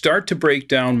start to break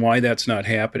down why that's not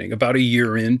happening. About a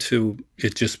year into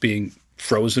it just being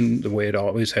frozen the way it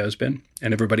always has been,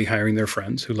 and everybody hiring their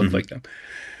friends who look like them.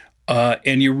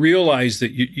 And you realize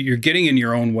that you're getting in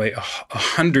your own way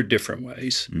 100 different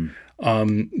ways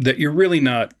that you're really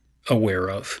not aware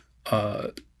of.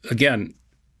 Again,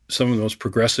 some of the most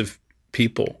progressive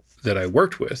people that I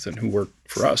worked with and who worked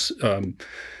for us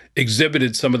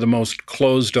exhibited some of the most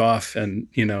closed off and,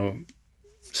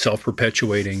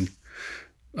 self-perpetuating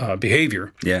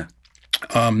behavior. Yeah.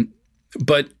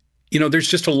 But, there's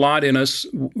just a lot in us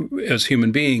as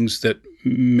human beings that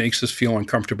makes us feel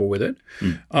uncomfortable with it.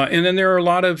 And then there are a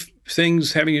lot of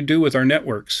things having to do with our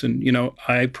networks. And,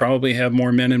 I probably have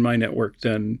more men in my network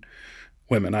than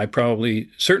women. I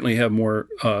certainly have more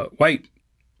white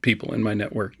people in my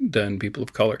network than people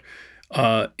of color.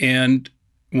 And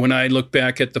when I look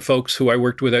back at the folks who I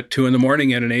worked with at 2 a.m.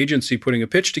 at an agency putting a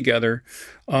pitch together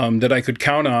that I could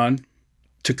count on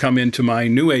to come into my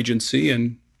new agency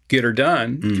and get her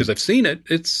done, because I've seen it,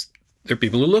 they're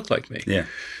people who look like me. Yeah.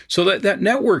 So that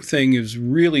network thing is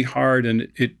really hard. And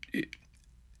it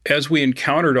as we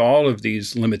encountered all of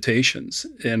these limitations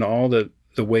and all the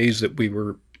ways that we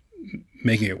were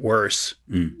making it worse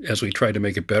as we tried to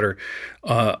make it better,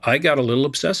 I got a little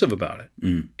obsessive about it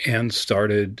and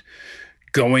started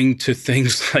going to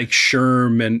things like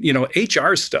SHRM and,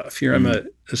 HR stuff. Here I'm a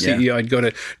CEO. I'd go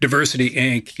to Diversity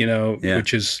Inc.,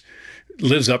 which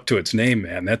lives up to its name,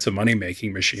 man. That's a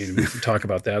money-making machine. We can talk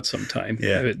about that sometime.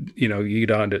 Yeah. You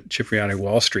get on to Cipriani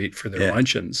Wall Street for their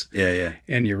luncheons. Yeah.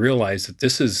 And you realize that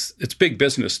it's big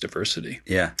business diversity.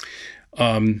 Yeah.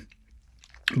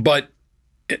 But,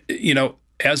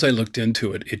 as I looked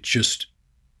into it, it just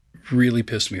really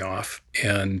pissed me off.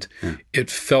 And it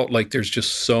felt like there's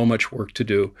just so much work to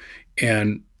do.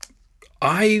 And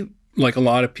I, like a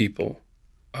lot of people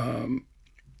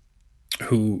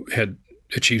who had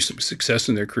achieved some success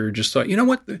in their career, just thought,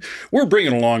 what, we're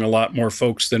bringing along a lot more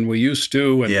folks than we used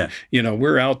to. And,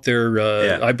 we're out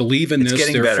there. I believe in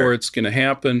this, therefore it's going to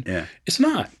happen. Yeah. It's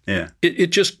not. Yeah.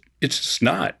 It's just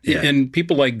not. Yeah. And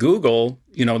people like Google,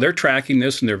 they're tracking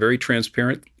this and they're very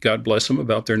transparent, God bless them,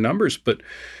 about their numbers. But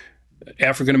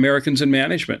African Americans in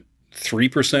management,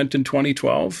 3% in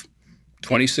 2012,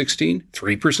 2016,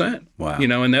 3%. Wow.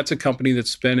 And that's a company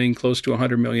that's spending close to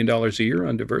 $100 million a year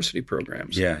on diversity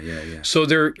programs. Yeah. So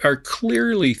there are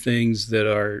clearly things that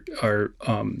are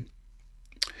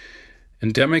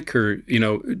endemic or,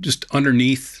 just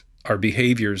underneath our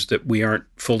behaviors that we aren't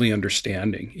fully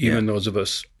understanding, even those of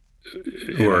us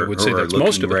I would say that's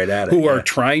most of right it, at it, who are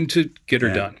trying to get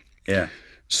her done. Yeah.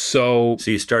 So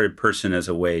you started Person as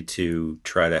a way to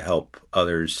try to help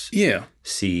others. Yeah.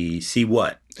 See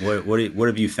what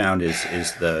have you found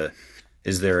is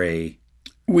there a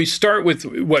we start with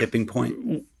what tipping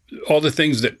point? All the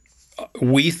things that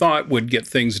we thought would get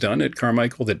things done at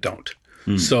Carmichael that don't.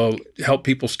 So help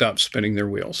people stop spinning their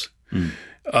wheels.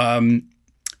 And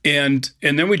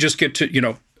then we just get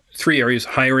to, 3 areas: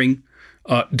 hiring,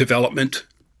 development.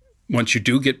 Once you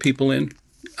do get people in,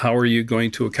 how are you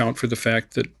going to account for the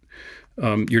fact that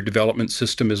your development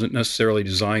system isn't necessarily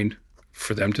designed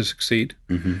for them to succeed?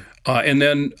 And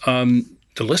then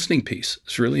the listening piece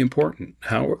is really important.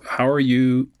 How are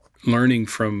you learning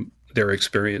from their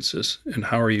experiences, and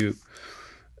how are you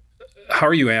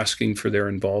asking for their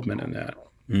involvement in that?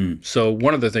 So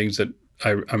one of the things that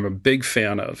I'm a big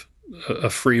fan of, a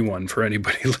free one for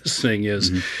anybody listening,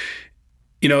 is,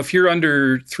 if you're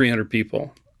under 300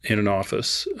 people in an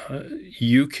office,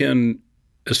 you can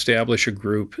establish a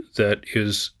group that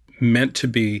is meant to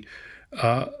be,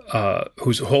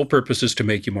 whose whole purpose is to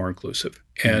make you more inclusive.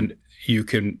 And you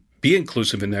can be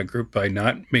inclusive in that group by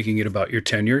not making it about your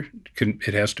tenure.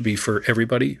 It has to be for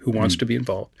everybody who wants to be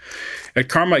involved. At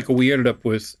Carmichael, we ended up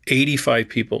with 85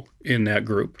 people in that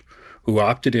group who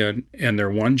opted in, and their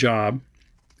one job,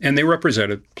 and they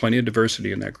represented plenty of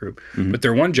diversity in that group, but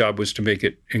their one job was to make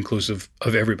it inclusive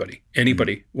of everybody.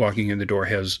 Anybody walking in the door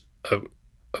has a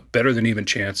better than even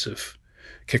chance of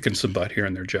kicking some butt here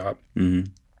in their job. And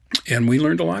we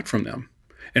learned a lot from them.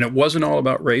 And it wasn't all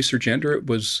about race or gender. It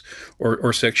was,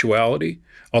 or sexuality,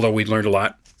 although we learned a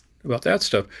lot about that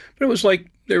stuff. But it was like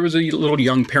there was a little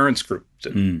young parents group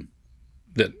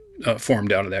that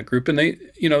formed out of that group. And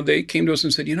they came to us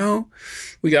and said,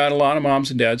 we got a lot of moms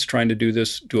and dads trying to do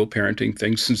this dual parenting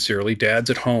thing sincerely. Dad's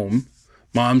at home,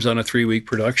 mom's on a 3-week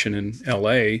production in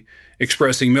LA,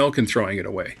 expressing milk and throwing it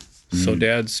away. So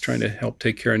dad's trying to help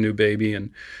take care of a new baby,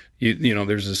 and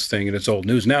there's this thing, and it's old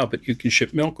news now, but you can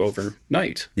ship milk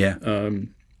overnight. Yeah. It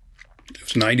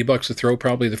was $90 a throw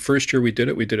probably the first year we did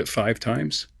it 5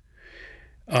 times.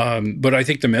 But I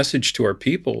think the message to our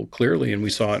people clearly, and we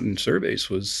saw it in surveys,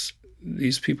 was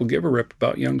these people give a rip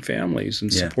about young families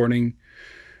and supporting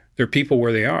their people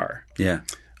where they are. Yeah.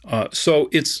 So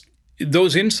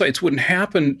those insights wouldn't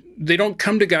happen. They don't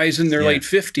come to guys in their late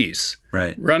 50s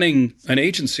running an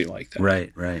agency like that.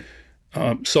 Right.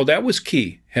 So that was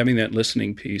key, having that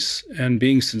listening piece and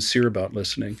being sincere about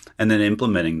listening. And then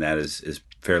implementing that is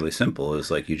fairly simple.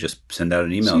 It's like you just send out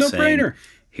an email saying, no-brainer.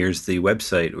 Here's the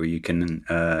website where you can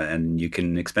and you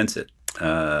can expense it.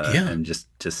 And just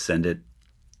send it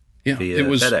via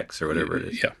FedEx or whatever it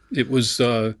is. Yeah, it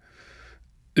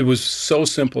was so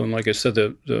simple, and like I said,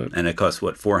 and it costs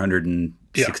what, $460.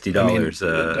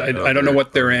 I don't know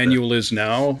what their annual is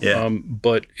now.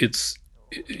 But it's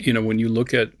when you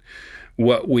look at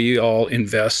what we all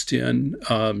invest in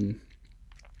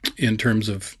terms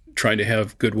of trying to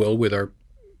have goodwill with our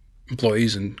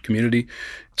employees and community,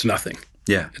 it's nothing.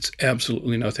 Yeah, it's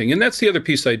absolutely nothing. And that's the other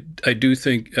piece I do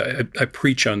think I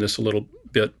preach on this a little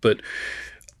bit, but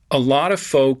a lot of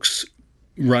folks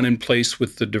run in place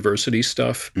with the diversity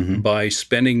stuff by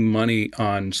spending money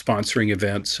on sponsoring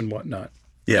events and whatnot.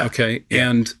 Yeah. Okay.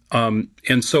 Yeah.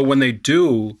 And so when they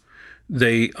do,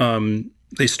 they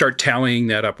start tallying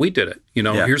that up. We did it.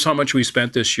 Here's how much we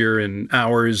spent this year in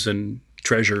hours and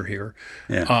treasure here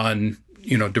on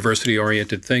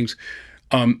diversity-oriented things.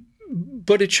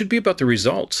 But it should be about the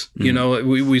results.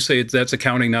 We say that's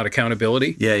accounting, not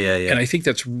accountability. Yeah. And I think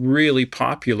that's really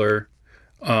popular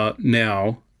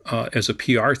now as a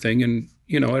PR thing. And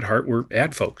at heart, we're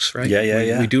ad folks, right?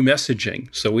 Yeah. We do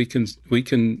messaging, so we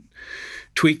can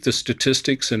tweak the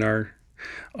statistics in our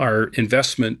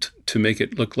investment to make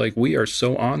it look like we are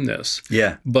so on this.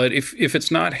 Yeah. But if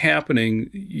it's not happening,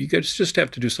 you guys just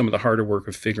have to do some of the harder work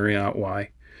of figuring out why.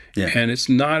 Yeah. And it's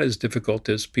not as difficult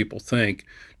as people think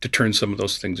to turn some of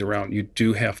those things around. You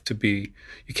can't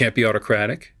be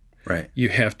autocratic. Right. You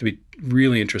have to be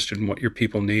really interested in what your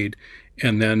people need.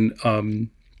 And then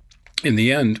in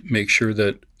the end, make sure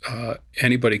that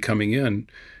anybody coming in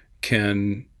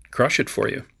can crush it for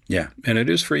you. Yeah. And it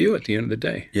is for you at the end of the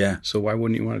day. Yeah. So why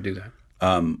wouldn't you want to do that?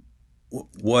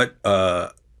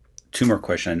 Two more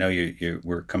questions. I know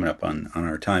we're coming up on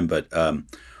our time, but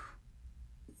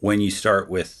when you start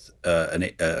with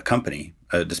a company,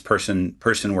 This person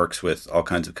works with all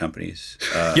kinds of companies.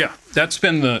 Yeah, that's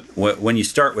been the. When you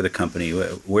start with a company,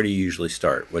 where do you usually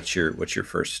start? What are your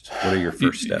first steps?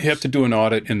 You have to do an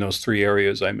audit in those three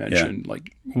areas I mentioned. Yeah.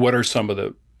 Like, what are some of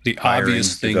the Hiring,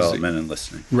 obvious things? Development, and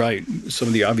listening. Right. Some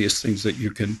of the obvious things that you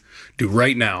can do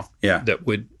right now. Yeah. That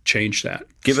would change that.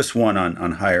 Give us one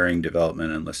on hiring,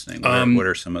 development, and listening. What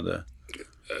are some of the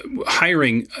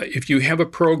hiring? If you have a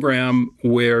program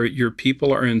where your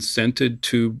people are incented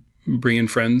to bring in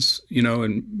friends,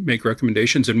 and make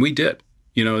recommendations, and we did.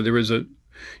 There was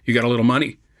you got a little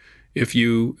money if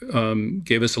you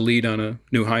gave us a lead on a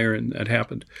new hire, and that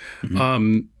happened.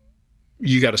 Mm-hmm.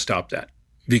 You got to stop that,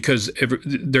 because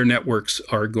their networks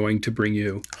are going to bring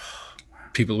you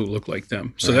people who look like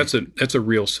them. So right. That's a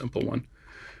real simple one.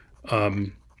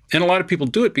 And a lot of people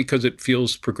do it because it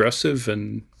feels progressive,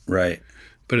 and right,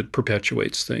 but it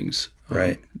perpetuates things.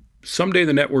 Right. Someday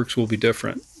the networks will be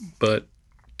different, but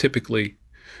typically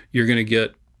you're going to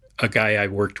get a guy I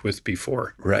worked with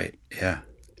before. Right. Yeah.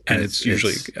 And it's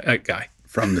usually a guy.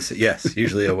 Yes,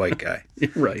 usually a white guy.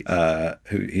 Right.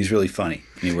 He's really funny,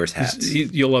 and he wears hats.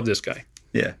 You'll love this guy.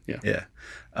 Yeah.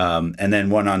 And then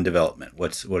one on development.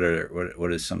 What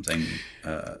is something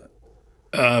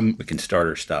we can start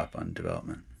or stop on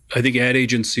development? I think ad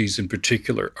agencies in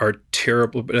particular are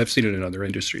terrible, but I've seen it in other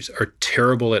industries, are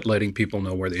terrible at letting people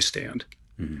know where they stand.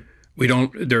 Mm-hmm.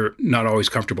 They're not always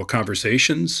comfortable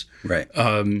conversations. Right.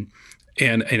 And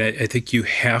I think you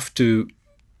have to,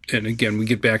 and again, we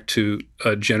get back to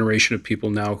a generation of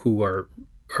people now who are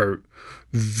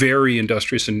very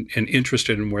industrious and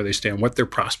interested in where they stand, what their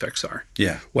prospects are,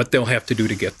 what they'll have to do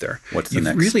to get there. What's the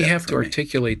next You really step have to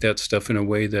articulate that stuff in a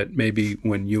way that maybe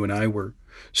when you and I were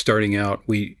starting out,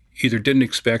 we either didn't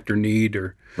expect or need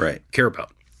or care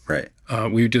about. Right.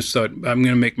 We just thought, I'm going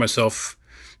to make myself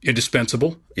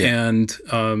indispensable and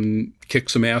kick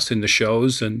some ass in the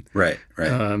shows. And right.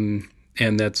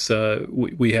 And that's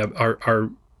we have our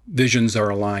visions are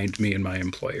aligned, me and my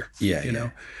employer. You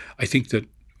know, I think that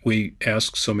we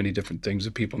ask so many different things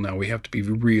of people now. We have to be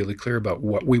really clear about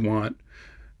what we want,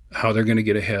 how they're going to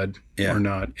get ahead or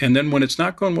not. And then when it's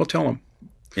not going, we'll tell them.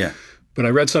 Yeah. But I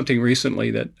read something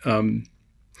recently that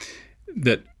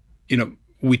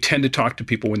we tend to talk to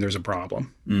people when there's a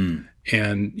problem. Mm.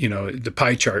 And, the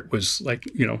pie chart was like,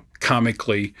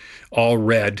 comically all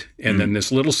red. And then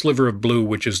this little sliver of blue,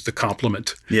 which is the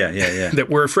compliment. Yeah. That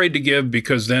we're afraid to give,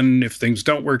 because then if things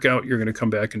don't work out, you're going to come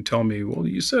back and tell me, well,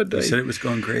 you said it was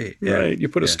going great. Yeah. Right. You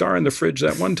put a star in the fridge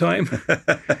that one time.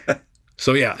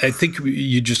 So, I think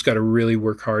you just got to really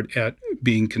work hard at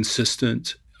being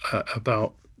consistent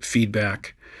about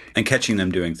feedback. And catching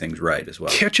them doing things right as well.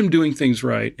 Catch them doing things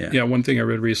right. Yeah. One thing I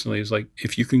read recently is like,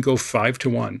 if you can go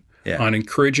 5-1 on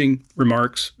encouraging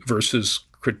remarks versus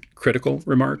critical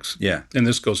remarks. Yeah. And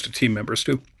this goes to team members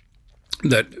too,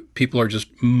 that people are just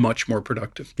much more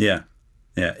productive. Yeah.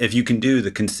 Yeah. If you can do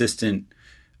the consistent,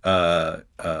 sort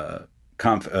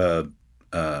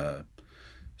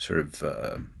of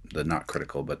the not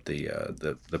critical, but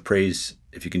the praise,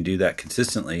 if you can do that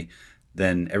consistently,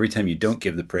 then every time you don't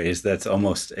give the praise, that's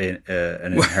almost an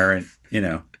inherent,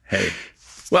 hey.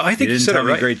 Well, I think you didn't tell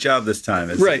me great job this time.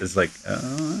 It's like,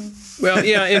 well,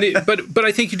 yeah, but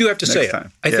I think you do have to say it.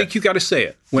 I think you got to say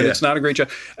it when it's not a great job.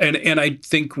 And I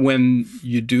think when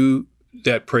you do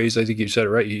that praise, I think you said it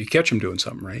right. You catch them doing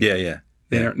something right. Yeah.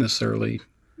 They aren't necessarily.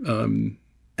 And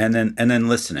then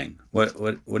listening. What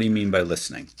do you mean by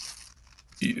listening?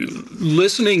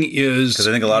 Listening is, because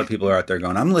I think a lot of people are out there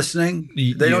going, I'm listening.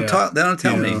 They don't talk. They don't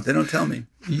tell me. They don't tell me.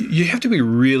 You have to be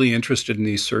really interested in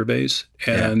these surveys,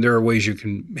 and there are ways you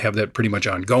can have that pretty much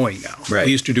ongoing now. Right.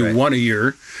 We used to do one a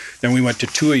year, then we went to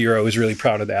 2 a year. I was really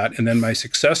proud of that, and then my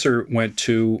successor went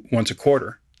to once a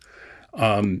quarter,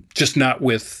 just not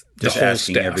with the whole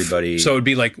staff. Everybody. So it'd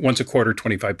be like once a quarter,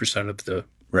 25% of the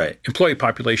employee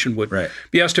population would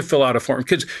be asked to fill out a form,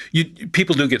 because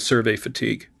people do get survey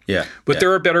fatigue. Yeah, but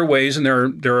there are better ways, and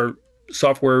there are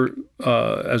software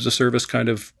as a service kind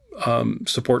of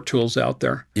support tools out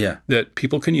there that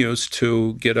people can use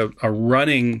to get a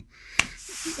running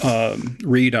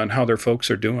read on how their folks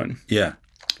are doing. Yeah,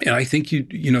 and I think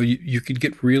you could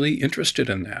get really interested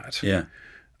in that. Yeah.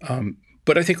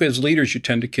 But I think as leaders, you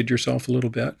tend to kid yourself a little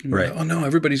bit. Right. Oh, no,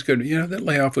 everybody's good. That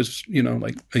layoff was,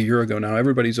 like a year ago now.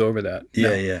 Everybody's over that.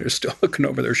 Yeah. They're still looking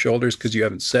over their shoulders because you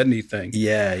haven't said anything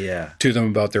to them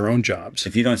about their own jobs.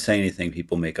 If you don't say anything,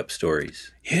 people make up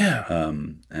stories. Yeah.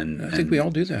 And I think we all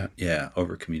do that. Yeah,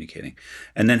 over-communicating.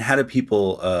 And then how do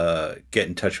people get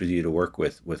in touch with you to work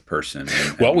with Person?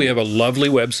 Well, we have a lovely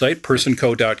website,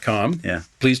 personco.com. Yeah.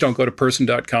 Please don't go to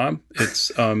person.com.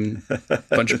 It's a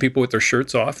bunch of people with their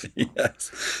shirts off.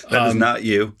 Yes. That is not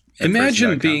you.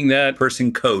 Imagine being that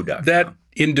personco.com. That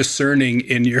indiscerning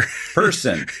in your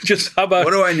person. Just how about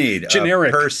what do I need? Generic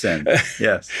a person.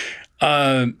 Yes.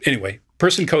 Anyway,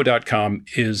 personco.com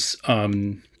is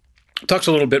talks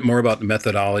a little bit more about the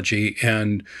methodology,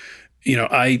 and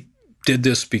I did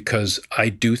this because I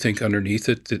do think underneath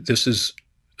it that this is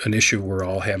an issue we're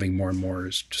all having more and more,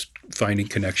 is just finding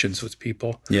connections with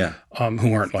people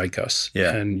who aren't like us.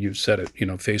 Yeah. And you've said it,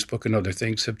 Facebook and other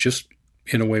things have just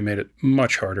in a way made it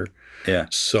much harder. Yeah.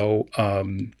 So,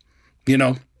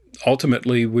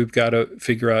 ultimately we've got to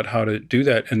figure out how to do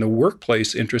that. And the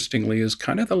workplace, interestingly, is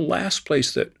kind of the last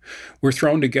place that we're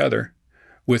thrown together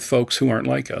with folks who aren't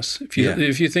like us.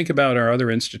 If you think about our other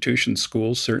institutions,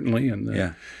 schools certainly, and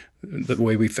the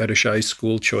way we fetishize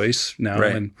school choice now,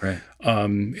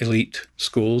 elite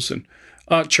schools and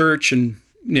church and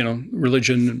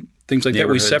religion and things like that.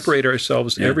 We separate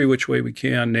ourselves every which way we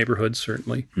can. Neighborhoods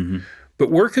certainly,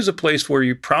 but work is a place where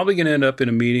you're probably going to end up in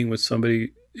a meeting with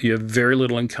somebody you have very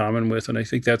little in common with, and I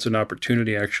think that's an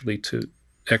opportunity actually to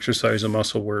exercise a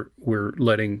muscle we're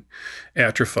letting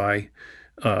atrophy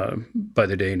by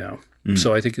the day now.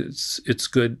 So I think it's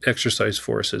good exercise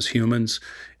for us as humans.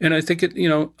 And I think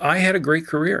I had a great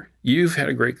career. You've had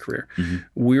a great career.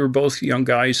 We were both young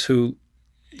guys who,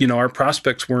 our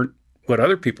prospects weren't what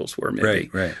other people's were maybe.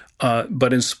 Right.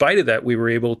 But in spite of that, we were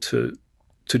able to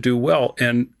do well.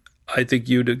 And I think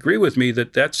you'd agree with me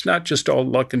that that's not just all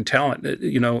luck and talent.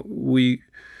 We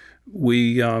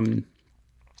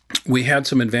had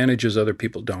some advantages other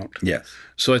people don't. Yes.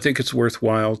 So I think it's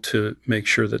worthwhile to make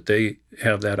sure that they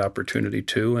have that opportunity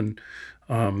too. And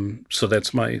so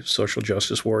that's my social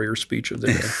justice warrior speech of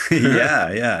the day.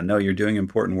 Yeah. No, you're doing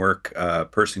important work.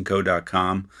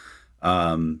 Personco.com.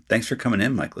 Thanks for coming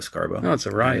in, Mike Lescarbeau. No, it's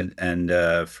a riot. And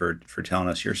for telling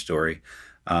us your story.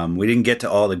 We didn't get to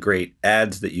all the great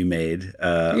ads that you made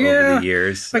over the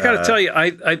years. I got to tell you,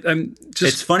 I'm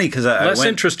just it's funny because I went,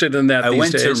 interested in that. I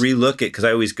went days. to relook it because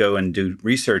I always go and do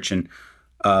research, and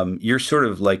you're sort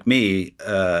of like me.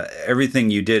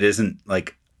 Everything you did isn't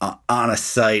like on a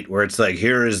site where it's like,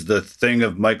 here is the thing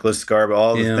of Mike Lescarbeau,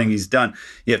 all the thing he's done.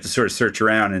 You have to sort of search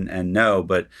around and know,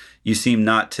 but you seem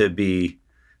not to be.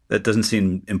 That doesn't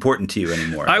seem important to you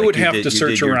anymore. I would have to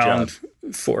search around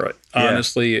for it,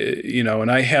 honestly,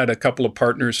 and I had a couple of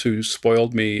partners who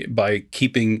spoiled me by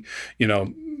keeping,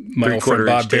 my old friend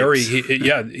Bob Berry.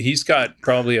 He's got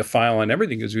probably a file on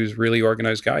everything because he was a really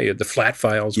organized guy. He had the flat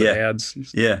files with ads,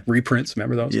 reprints.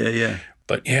 Remember those? Yeah.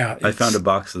 But I found a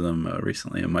box of them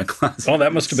recently in my closet. Oh,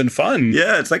 that must have been fun.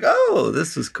 Yeah, it's like, oh,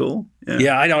 this is cool.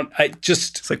 Yeah,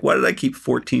 it's like, why did I keep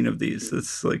 14 of these?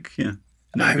 It's like,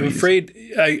 I'm afraid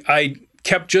I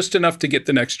kept just enough to get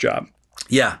the next job.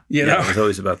 Yeah. It was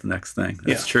always about the next thing.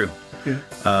 That's true. Yeah.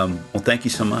 Well, thank you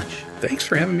so much. Thanks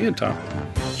for having me in, Tom.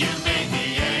 You made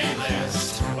the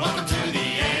A-list. Welcome to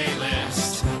the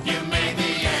A-list. You made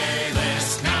the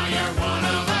A-list. Now you're one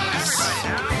of us.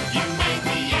 You made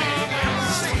the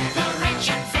A-list. The rich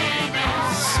and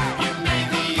famous. You made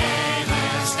the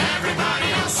A-list. Everybody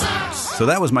else sucks. So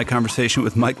that was my conversation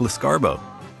with Mike Lescarbeau.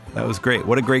 That was great.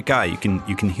 What a great guy. You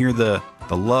can hear the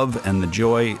love and the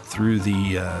joy through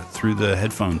the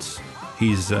headphones.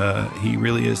 He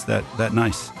really is that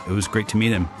nice. It was great to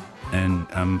meet him, and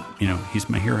he's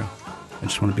my hero. I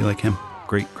just want to be like him.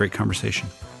 Great conversation.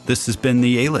 This has been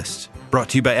the A-List, brought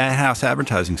to you by Ad House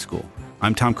Advertising School.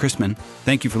 I'm Tom Chrisman.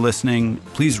 Thank you for listening.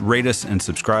 Please rate us and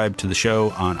subscribe to the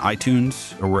show on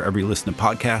iTunes or wherever you listen to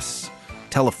podcasts.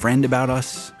 Tell a friend about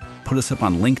us. Put us up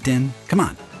on LinkedIn. Come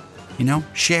on.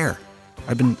 Share.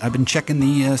 I've been checking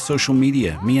the social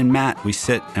media. Me and Matt, we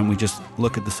sit and we just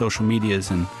look at the social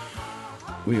medias and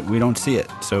we don't see it.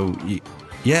 So you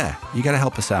got to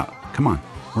help us out. Come on,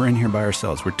 we're in here by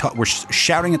ourselves. We're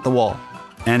shouting at the wall.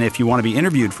 And if you want to be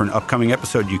interviewed for an upcoming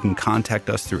episode, you can contact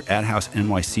us through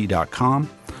adhousenyc.com.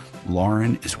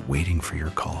 Lauren is waiting for your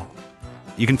call.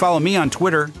 You can follow me on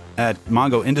Twitter at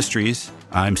Mongo Industries.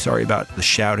 I'm sorry about the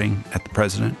shouting at the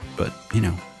president, but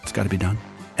it's got to be done.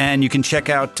 And you can check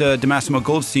out DeMassimo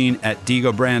Goldstein at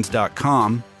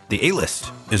digobrands.com. The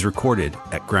A-List is recorded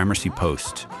at Gramercy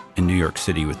Post in New York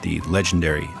City with the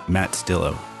legendary Matt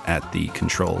Stillo at the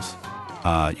controls.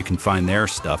 You can find their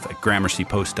stuff at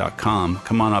gramercypost.com.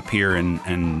 Come on up here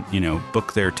and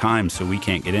book their time so we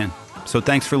can't get in. So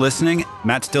thanks for listening.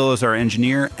 Matt Stillo is our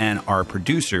engineer, and our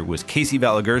producer was Casey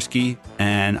Valigursky,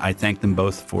 and I thank them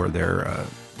both for their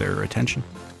attention.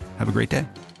 Have a great day.